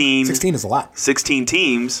 16 is a lot. 16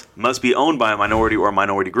 teams must be owned by a minority or a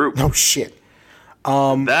minority group. No shit.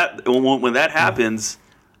 When that happens,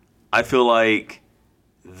 I feel like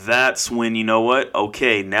that's when, you know what?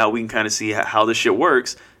 Okay, now we can kind of see how this shit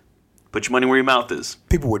works. Put your money where your mouth is.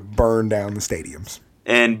 People would burn down the stadiums.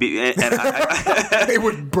 They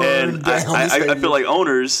would burn down the stadiums. I feel like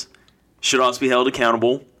owners should also be held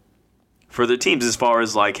accountable for their teams as far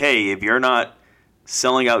as like, hey, if you're not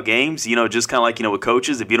selling out games, you know, just kind of like, you know, with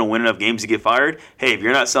coaches, if you don't win enough games, you get fired. Hey, if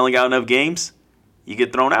you're not selling out enough games, you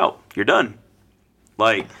get thrown out. You're done.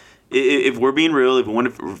 Like, if we're being real, if we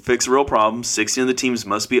want to fix a real problem, 16 of the teams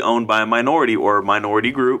must be owned by a minority or a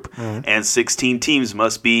minority group, and 16 teams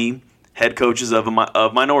must be head coaches of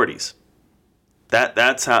minorities.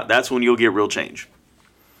 That's when you'll get real change.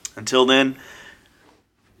 Until then,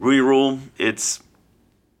 Rooney Rule, it's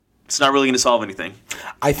not really going to solve anything.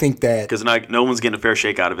 I think that because no one's getting a fair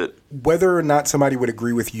shake out of it. Whether or not somebody would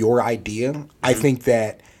agree with your idea, I think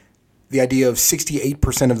that the idea of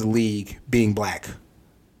 68% of the league being black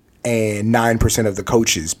and 9% of the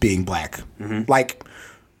coaches being black, like,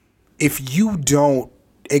 if you don't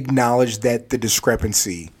acknowledge that the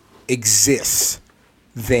discrepancy exists,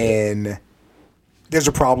 then there's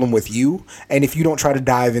a problem with you. And if you don't try to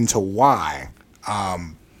dive into why,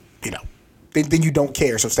 then you don't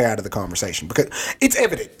care. So stay out of the conversation because it's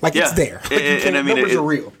evident. Like, it's there. Like, and I mean, numbers are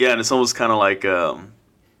real. Yeah, and it's almost kind of like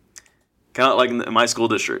in my school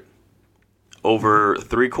district. Over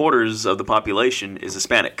 3/4 of the population is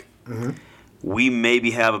Hispanic. Mm-hmm. We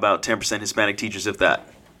maybe have about 10% Hispanic teachers, if that.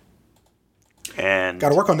 And Got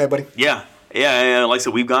to work on that, buddy. Yeah. Like I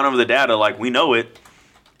said, we've gone over the data. Like, we know it.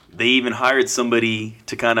 They even hired somebody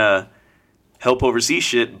to kind of help oversee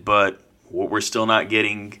shit, but we're still not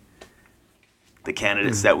getting the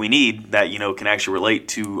candidates that we need that, can actually relate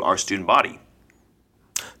to our student body.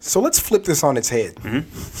 So let's flip this on its head.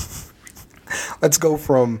 Mm-hmm. Let's go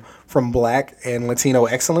from black and Latino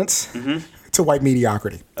excellence to white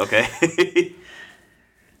mediocrity. Okay.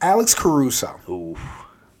 Alex Caruso. Ooh.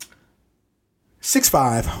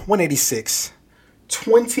 6'5", 186,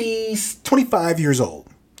 25 years old.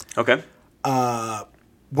 Okay.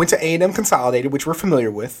 Went to A&M Consolidated, which we're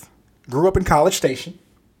familiar with. Grew up in College Station.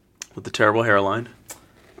 With the terrible hairline.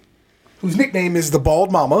 Whose nickname is the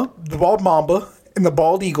Bald Mamba, and the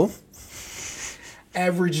Bald Eagle.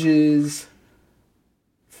 Averages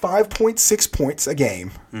 5.6 points a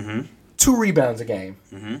game. 2 rebounds a game.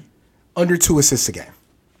 Under 2 assists a game.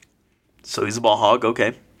 So he's a ball hog.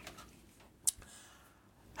 Okay.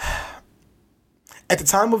 At the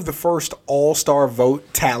time of the first All-Star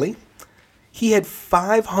vote tally, he had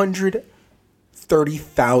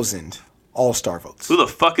 530,000 All-Star votes. Who the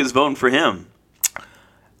fuck is voting for him?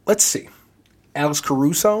 Let's see. Alex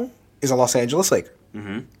Caruso is a Los Angeles Laker.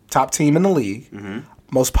 Top team in the league.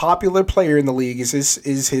 Most popular player in the league is his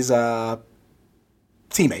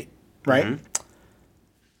teammate, right?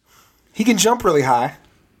 He can jump really high.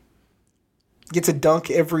 Gets a dunk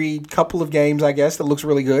every couple of games, I guess. That looks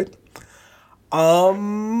really good.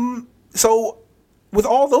 So, with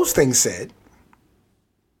all those things said,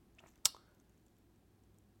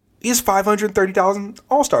 he has 530,000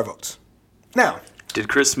 All-Star votes. Now, did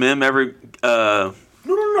Chris Mim ever? No.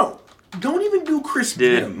 Don't even do Chris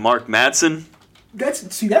Did Mim. Mark Madsen?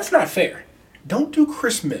 That's not fair. Don't do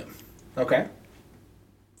Chris Mim. Okay.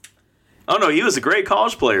 Oh no, he was a great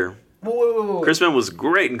college player. Wait. Chris Mim was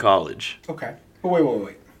great in college. Okay. But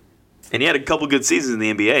wait. And he had a couple good seasons in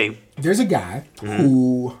the NBA. There's a guy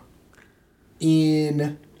who,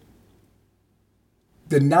 in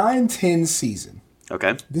the 9-10 season,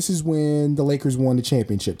 Okay. this is when the Lakers won the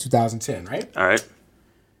championship, 2010, right? All right.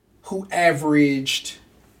 Who averaged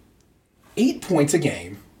 8 points a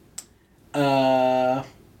game, 8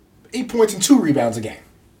 points and 2 rebounds a game.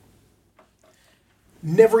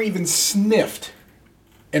 Never even sniffed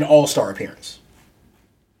an All-Star appearance.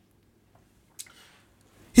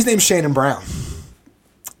 His name's Shannon Brown.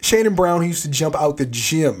 Shannon Brown, who used to jump out the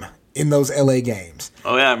gym in those LA games.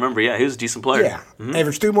 Oh yeah, I remember. Yeah, he was a decent player. Yeah,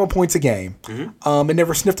 averaged 3 more points a game, and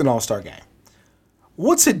never sniffed an All-Star game.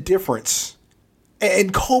 What's the difference?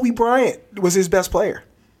 And Kobe Bryant was his best player.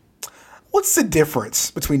 What's the difference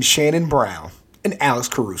between Shannon Brown and Alex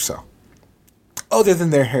Caruso, other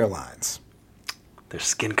than their hairlines? Their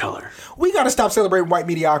skin color. We got to stop celebrating white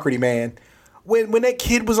mediocrity, man. When that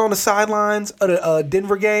kid was on the sidelines of the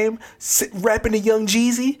Denver game, rapping to Young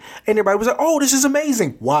Jeezy, and everybody was like, oh, this is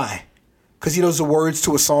amazing. Why? Because he knows the words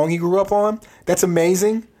to a song he grew up on? That's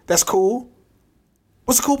amazing. That's cool.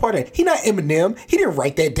 What's the cool part of it? He not Eminem. He didn't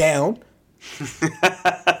write that down.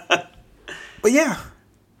 But yeah.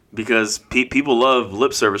 Because people love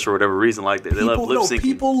lip service for whatever reason. Like they love lip syncing.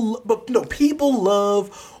 People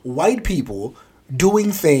love white people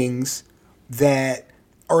doing things that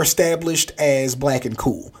are established as black and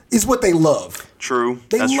cool. Is what they love. True.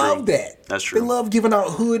 They That's love true. that. That's true. They love giving out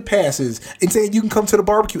hood passes and saying you can come to the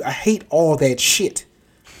barbecue. I hate all that shit.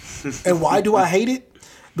 And why do I hate it?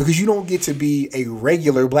 Because you don't get to be a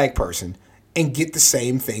regular black person and get the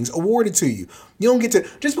same things awarded to you. You don't get to,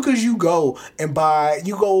 just because you go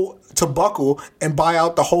to Buckle and buy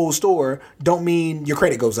out the whole store, don't mean your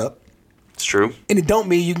credit goes up. It's true. And it don't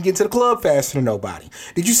mean you can get to the club faster than nobody.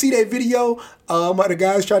 Did you see that video of the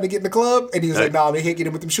guys trying to get in the club? And he was like, nah, they can't get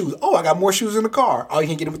in with them shoes. Oh, I got more shoes in the car. Oh, you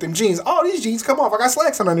can't get in with them jeans. Oh, these jeans come off. I got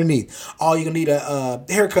slacks on underneath. Oh, you're going to need a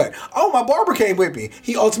haircut. Oh, my barber came with me.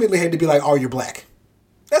 He ultimately had to be like, oh, you're black.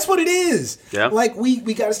 That's what it is. Yeah. Like, we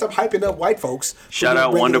got to stop hyping up white folks. Shout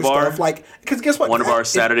out Wonder Bar. Like, because guess what? Wonder Bar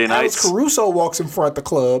Saturday nights. Alex Caruso walks in front of the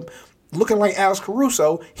club looking like Alex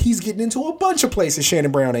Caruso. He's getting into a bunch of places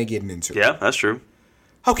Shannon Brown ain't getting into. Yeah, that's true.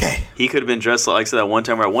 Okay. He could have been dressed like I said that one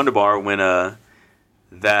time at Wonder Bar when the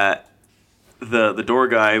door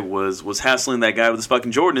guy was hassling that guy with his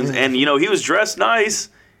fucking Jordans, and he was dressed nice,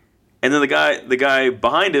 and then the guy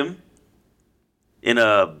behind him in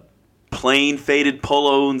a plain faded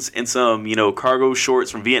polos and some, cargo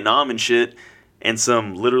shorts from Vietnam and shit, and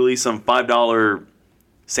some $5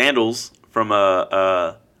 sandals from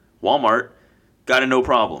Walmart, got it no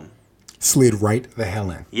problem. Slid right the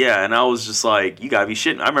hell in. Yeah, and I was just like, you gotta be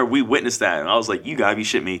shitting. I remember we witnessed that, and I was like, you gotta be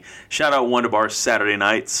shitting me. Shout out Wonder Bar Saturday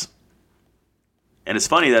nights. And it's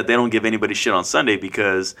funny that they don't give anybody shit on Sunday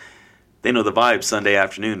because they know the vibe Sunday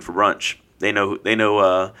afternoon for brunch. They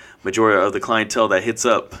know majority of the clientele that hits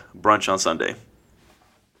up brunch on Sunday.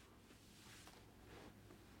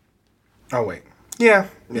 Oh wait, yeah.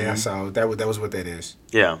 So that was what that is.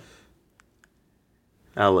 Yeah.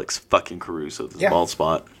 Alex fucking Caruso, this bald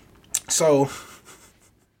spot. So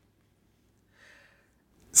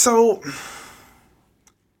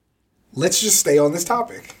let's just stay on this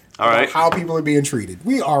topic. All right. How people are being treated.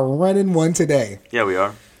 We are running one today. Yeah, we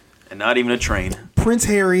are. And not even a train. Prince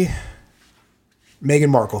Harry, Meghan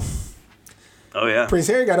Markle. Oh, yeah. Prince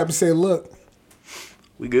Harry got up and said, look,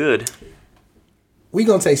 we good. We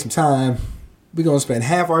going to take some time. We going to spend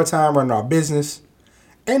half our time running our business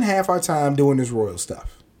and half our time doing this royal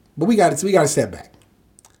stuff. But we got to step back.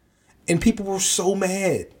 And people were so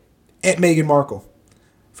mad at Meghan Markle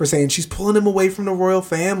for saying she's pulling him away from the royal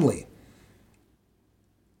family.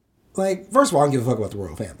 Like, first of all, I don't give a fuck about the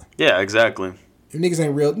royal family. Yeah, exactly. If niggas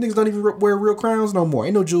ain't real. Niggas don't even wear real crowns no more.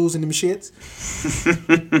 Ain't no jewels in them shits.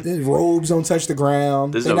 Their robes don't touch the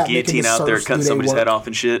ground. There's no guillotine out there cutting somebody's head off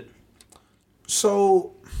and shit.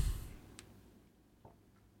 So,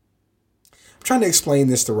 I'm trying to explain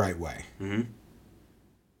this the right way. Mm-hmm.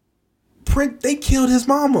 They killed his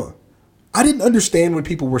mama. I didn't understand what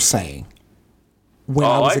people were saying when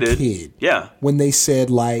I was a kid. Yeah. When they said,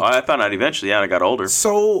 like... I found out eventually, yeah, I got older.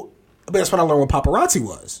 So, but that's when I learned what paparazzi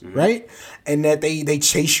was, right? And that they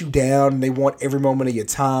chase you down and they want every moment of your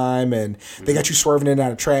time and they got you swerving in and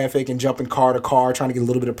out of traffic and jumping car to car trying to get a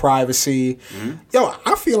little bit of privacy. Yo,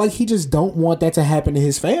 I feel like he just don't want that to happen to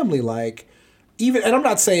his family. Like, even... And I'm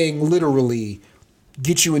not saying literally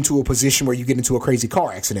get you into a position where you get into a crazy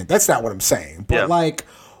car accident. That's not what I'm saying. But, like...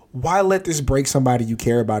 Why let this break somebody you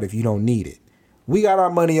care about if you don't need it? We got our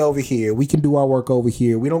money over here. We can do our work over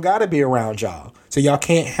here. We don't got to be around y'all. So y'all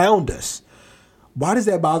can't hound us. Why does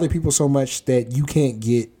that bother people so much that you can't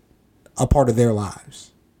get a part of their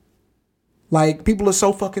lives? Like, people are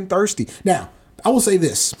so fucking thirsty. Now, I will say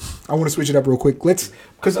this. I want to switch it up real quick.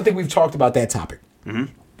 Because I think we've talked about that topic.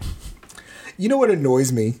 Mm-hmm. You know what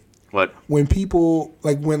annoys me? What? When people,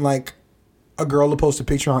 when a girl will post a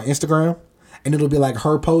picture on Instagram. And it'll be like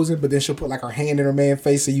her posing, but then she'll put like her hand in her man's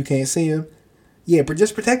face so you can't see him. Yeah, but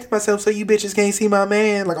just protecting myself so you bitches can't see my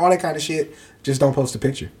man. Like all that kind of shit. Just don't post a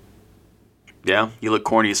picture. Yeah, you look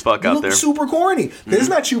corny as fuck out there. Super corny. It's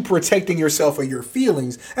not you protecting yourself or your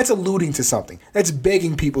feelings. That's alluding to something. That's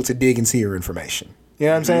begging people to dig and see your information. You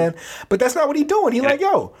know what I'm saying? But that's not what he's doing. He's like,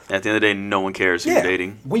 yo. At the end of the day, no one cares who you're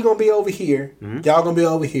dating. We going to be over here. Y'all going to be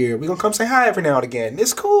over here. We going to come say hi every now and again.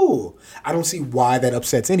 It's cool. I don't see why that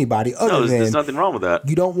upsets anybody other than... there's nothing wrong with that.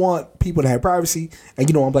 You don't want people to have privacy, and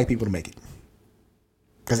you don't want black people to make it.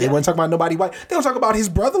 Because they wouldn't talk about nobody white. They don't talk about his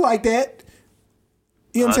brother like that.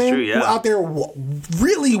 You know what I'm saying? True, yeah. Who out there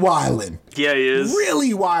really wilding. Yeah, he is.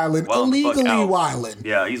 Really wilding. Illegally wilding.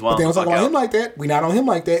 Yeah, he's But wilding. they don't talk about him like that. We not on him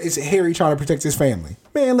like that. It's Harry trying to protect his family.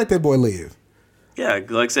 Man, let that boy live. Yeah,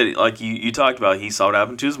 like I said, like you talked about, he saw what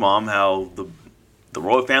happened to his mom, how the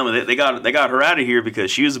royal family, they got her out of here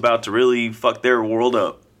because she was about to really fuck their world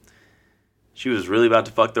up. She was really about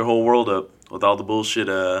to fuck their whole world up with all the bullshit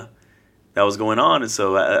that was going on, and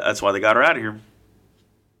so that's why they got her out of here.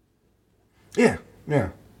 Yeah.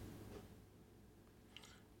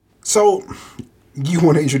 So, you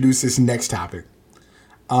want to introduce this next topic.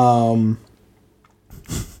 Talk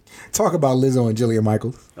about Lizzo and Jillian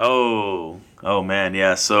Michaels. Oh man,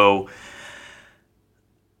 yeah. So,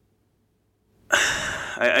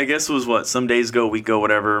 I guess it was some days ago, week ago,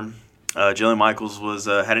 whatever. Jillian Michaels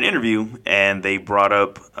had an interview, and they brought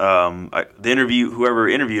up whoever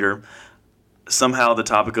interviewed her. Somehow the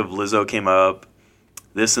topic of Lizzo came up.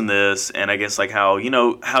 This and this, and I guess like how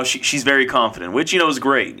she's very confident, which is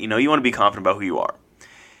great. You want to be confident about who you are.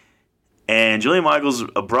 And Jillian Michaels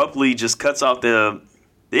abruptly just cuts off the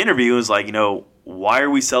interview and is like, why are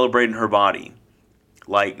we celebrating her body?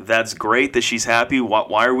 Like, that's great that she's happy.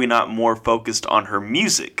 Why are we not more focused on her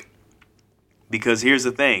music? Because here's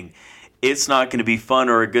the thing, it's not going to be fun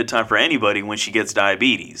or a good time for anybody when she gets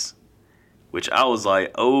diabetes. Which I was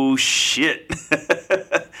like, oh shit.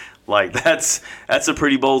 Like, that's a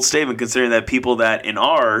pretty bold statement considering that people that in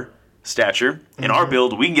our stature, in our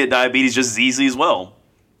build, we can get diabetes just as easily as well.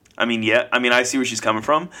 I mean, I see where she's coming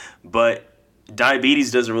from, but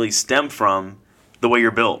diabetes doesn't really stem from the way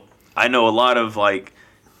you're built. I know a lot of like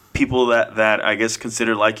people that I guess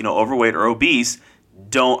considered like, you know, overweight or obese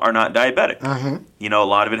are not diabetic. You know, a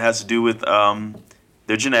lot of it has to do with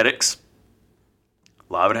their genetics.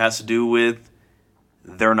 A lot of it has to do with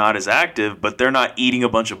they're not as active, but they're not eating a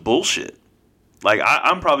bunch of bullshit. Like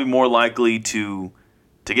I'm probably more likely to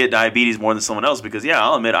get diabetes more than someone else because, yeah,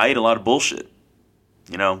 I'll admit I eat a lot of bullshit.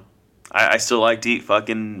 You know, I still like to eat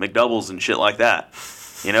fucking McDoubles and shit like that.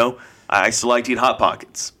 You know, I still like to eat Hot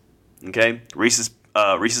Pockets. Okay, Reese's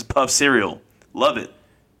Puff cereal, love it.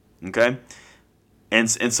 Okay, and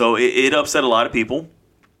so it upset a lot of people.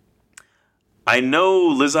 I know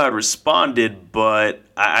Lizzo had responded, but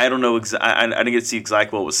I don't know. I didn't get to see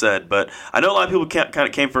exactly what was said, but I know a lot of people kind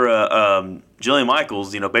of came for Jillian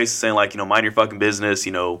Michaels. You know, basically saying like, you know, mind your fucking business.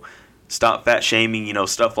 You know, stop fat shaming. You know,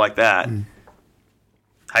 stuff like that.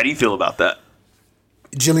 How do you feel about that?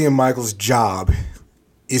 Jillian Michaels' job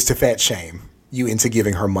is to fat shame you into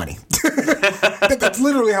giving her money. That's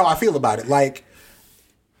literally how I feel about it. Like,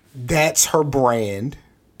 that's her brand.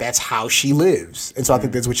 That's how she lives. And so I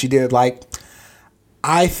think that's what she did. Like,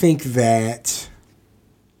 I think that...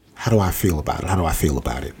 How do I feel about it? I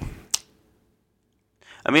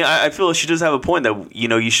mean, I feel like she does have a point that, you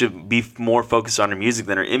know, you should be more focused on her music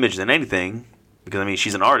than her image than anything. Because, I mean,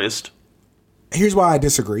 she's an artist. Here's why I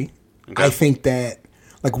disagree. Okay. I think that,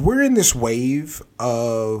 like, we're in this wave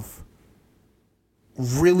of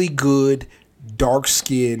really good,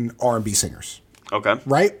 dark-skinned R&B singers. Okay.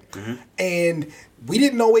 Right? Mm-hmm. And we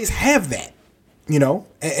didn't always have that, you know?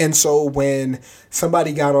 And so when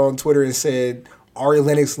somebody got on Twitter and said, Ari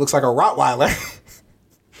Lennox looks like a Rottweiler,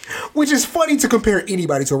 which is funny to compare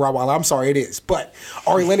anybody to a Rottweiler. I'm sorry, it is. But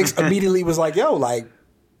Ari Lennox immediately was like, yo, like,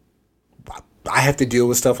 I have to deal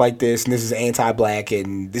with stuff like this, and this is anti-black,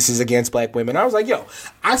 and this is against black women. I was like, yo,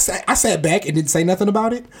 I sat back and didn't say nothing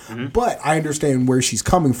about it, but I understand where she's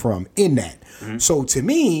coming from in that. So to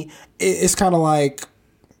me, it's kind of like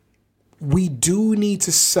we do need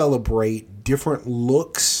to celebrate different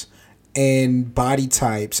looks and body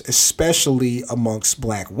types, especially amongst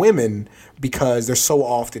black women, because they're so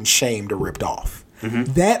often shamed or ripped off.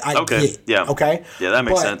 That I get. Yeah. Okay? Yeah, that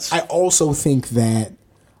makes but sense. I also think that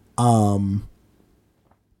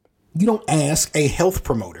you don't ask a health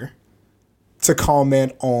promoter to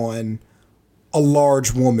comment on a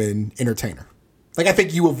large woman entertainer. Like, I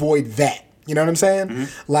think you avoid that. You know what I'm saying?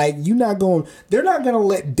 Like, they're not going to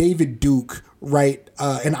let David Duke write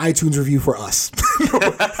an iTunes review for us.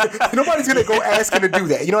 Nobody's going to go ask him to do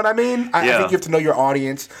that. You know what I mean? I think you have to know your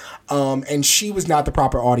audience. And she was not the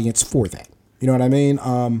proper audience for that. You know what I mean?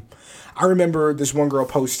 I remember this one girl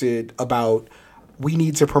posted about, we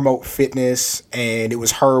need to promote fitness, and it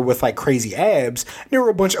was her with like crazy abs. There were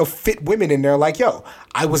a bunch of fit women in there like, yo,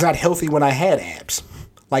 I was not healthy when I had abs.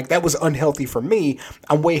 Like, that was unhealthy for me.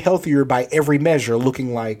 I'm way healthier by every measure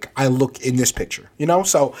looking like I look in this picture, you know?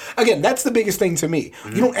 So, again, that's the biggest thing to me.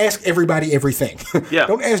 You don't ask everybody everything. Yeah.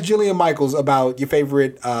 Don't ask Jillian Michaels about your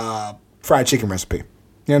favorite fried chicken recipe. You know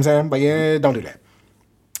what I'm saying? Like, yeah, don't do that.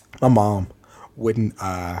 My mom wouldn't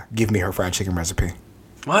give me her fried chicken recipe.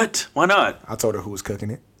 What? Why not? I told her who was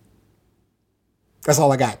cooking it. That's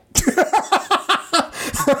all I got.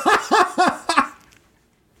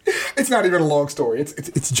 It's not even a long story.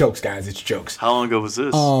 It's jokes, guys. It's jokes. How long ago was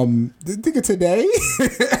this? Think of today.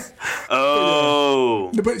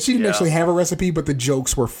 Oh. But she didn't actually have a recipe, but the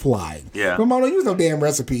jokes were flying. Yeah. My mom don't use no damn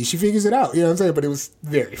recipe. She figures it out. You know what I'm saying? But it was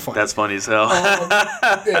very funny. That's funny as hell.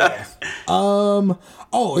 Yeah. Oh,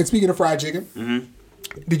 and speaking of fried chicken,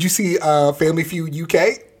 did you see Family Feud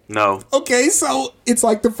UK? No. Okay, so it's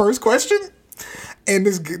like the first question, and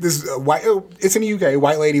this white, it's in the UK,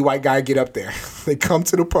 white lady, white guy get up there. They come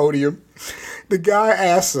to the podium. The guy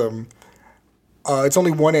asks them, it's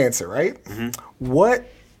only one answer, right? What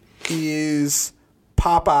is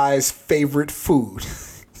Popeye's favorite food?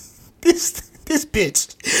 This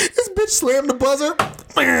bitch slammed the buzzer.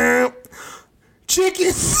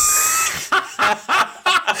 Chicken.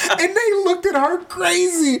 And they looked at her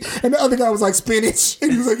crazy. And the other guy was like, spinach.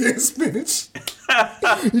 And he was like, yeah, spinach.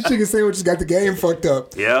 These chicken sandwiches got the game fucked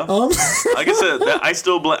up. Yeah. Like I said, I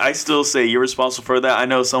still say you're responsible for that. I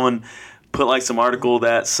know someone put like some article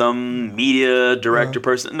that some media director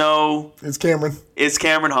person. No. It's Cameron. It's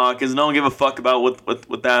Cameron Hawkins. No one give a fuck about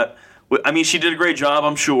what that. I mean, she did a great job,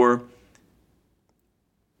 I'm sure.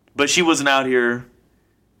 But she wasn't out here.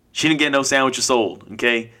 She didn't get no sandwiches sold,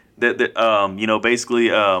 okay? Basically,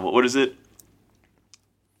 what is it?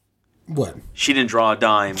 What? She didn't draw a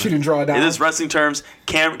dime. She didn't draw a dime? In this wrestling terms,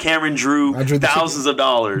 Cameron drew thousands of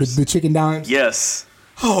dollars. The chicken dimes? Yes.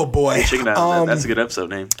 Oh boy. Chicken Island. That's a good episode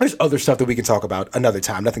name. There's other stuff that we can talk about another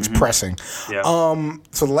time. Nothing's pressing. Yeah.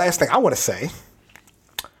 So the last thing I want to say,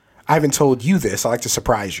 I haven't told you this. I like to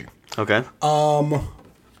surprise you. Okay.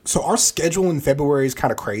 So our schedule in February is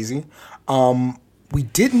kind of crazy. We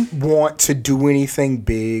didn't want to do anything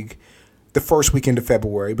big the first weekend of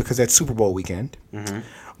February because that's Super Bowl weekend.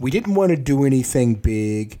 We didn't want to do anything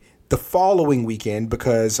big the following weekend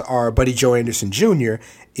because our buddy Joe Anderson Jr.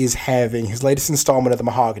 is having his latest installment of the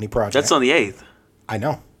Mahogany Project. That's on the 8th. I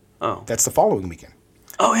know. Oh. That's the following weekend.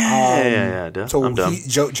 Oh, yeah. So I'm dumb.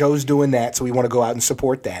 Joe's doing that, so we want to go out and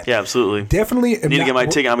support that. Yeah, absolutely. Definitely. Need to get my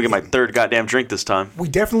ticket. I'm going to get my third goddamn drink this time. We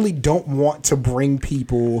definitely don't want to bring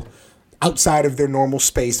people outside of their normal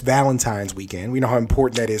space Valentine's weekend. We know how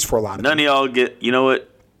important that is for a lot of None people. of y'all get, you know what?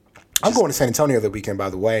 I'm going to San Antonio the weekend, by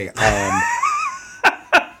the way.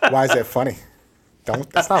 Why is that funny?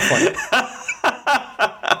 That's not funny.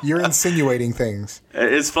 You're insinuating things.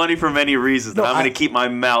 It's funny for many reasons. No, I'm going to keep my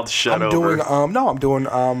mouth shut over. I'm doing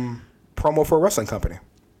promo for a wrestling company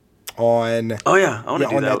on. Oh yeah, I want to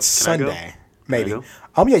do on that. that Sunday, maybe. go?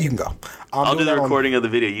 Yeah, you can go. I'll do the recording of the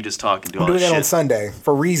video. You just talk and do all I'm that doing that on shit. Sunday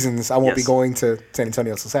for reasons I won't be Yes. going to San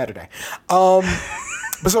Antonio until Saturday.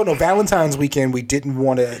 But so no, Valentine's weekend we didn't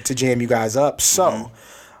want to jam you guys up. So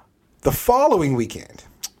the following weekend,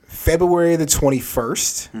 February the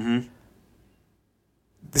 21st,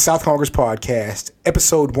 the South Congress Podcast,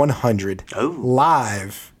 episode 100,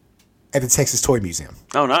 live at the Texas Toy Museum.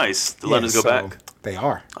 Oh, nice. The Londons go back. They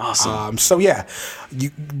are Awesome. So yeah,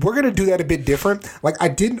 we're gonna do that a bit different. Like I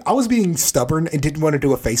was being stubborn and didn't want to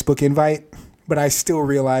do a Facebook invite, but I still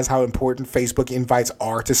realize how important Facebook invites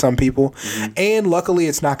are to some people. And luckily,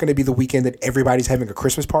 it's not going to be the weekend that everybody's having a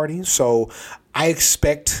Christmas party. So I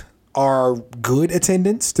expect our good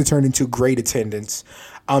attendance to turn into great attendance.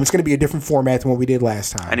 It's going to be a different format than what we did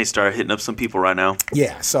last time. I need to start hitting up some people right now.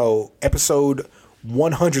 Yeah, so episode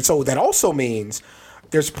 100. So that also means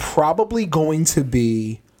there's probably going to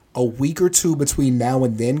be a week or two between now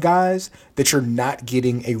and then, guys, that you're not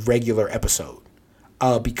getting a regular episode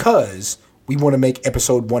because we want to make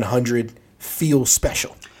episode 100 feel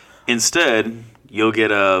special. Instead, you'll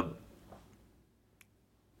get a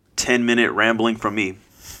 10-minute rambling from me.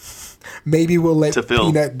 Maybe we'll let To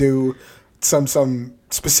Phil. Peanut do some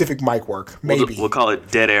specific mic work. Maybe. We'll call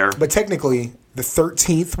it dead air. But technically, the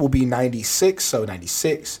 13th will be 96, so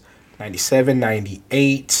 96, 97,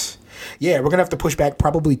 98. Yeah, we're going to have to push back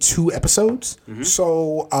probably 2 episodes.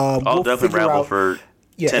 So I'll we'll definitely figure ramble out, for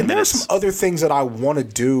 10 and there are minutes. some other things that I want to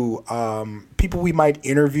do. People we might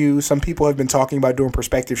interview. Some people have been talking about doing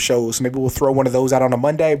perspective shows. Maybe we'll throw one of those out on a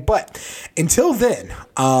Monday. But until then,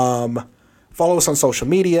 follow us on social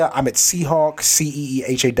media. I'm at Seahawk,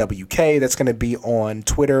 CEEHAWK. That's going to be on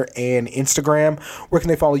Twitter and Instagram. Where can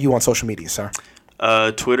they follow you on social media, sir?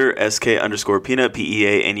 Twitter, SK_Peanut,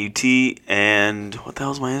 PEANUT. And what the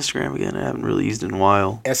hell's my Instagram again? I haven't really used it in a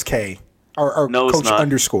while. SK. Or No, it's Coach not.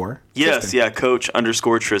 _. Yes, Tristan. yeah,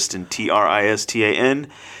 Coach_Tristan, TRISTAN.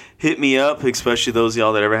 Hit me up, especially those of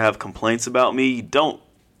y'all that ever have complaints about me. Don't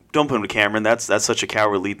put them to Cameron. That's such a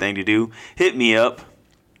cowardly thing to do. Hit me up,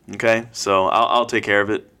 okay? So I'll take care of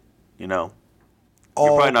it. You know,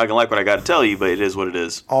 you're probably not gonna like what I got to tell you, but it is what it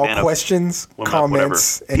is. All Man up. questions, Woman up,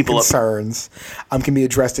 comments, whatever. and People up. concerns can be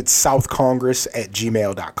addressed at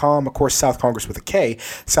southcongress@gmail.com. Of course, South Congress with a K,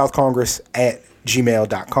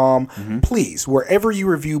 southcongress@gmail.com. Please, wherever you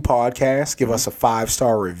review podcasts, give us a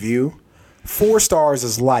 5-star review. 4 stars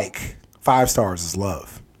is like, 5 stars is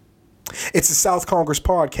love. It's the South Congress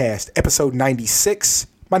Podcast, episode 96.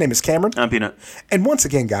 My name is Cameron. I'm Peanut. And once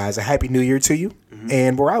again, guys, a happy new year to you.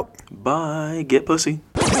 And we're out. Bye. Get pussy.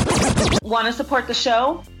 Want to support the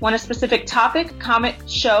show? Want a specific topic, comic,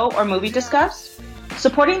 show, or movie discussed?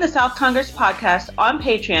 Supporting the South Congress Podcast on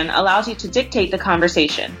Patreon allows you to dictate the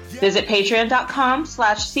conversation. Visit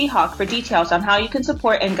patreon.com/Seahawk for details on how you can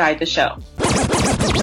support and guide the show.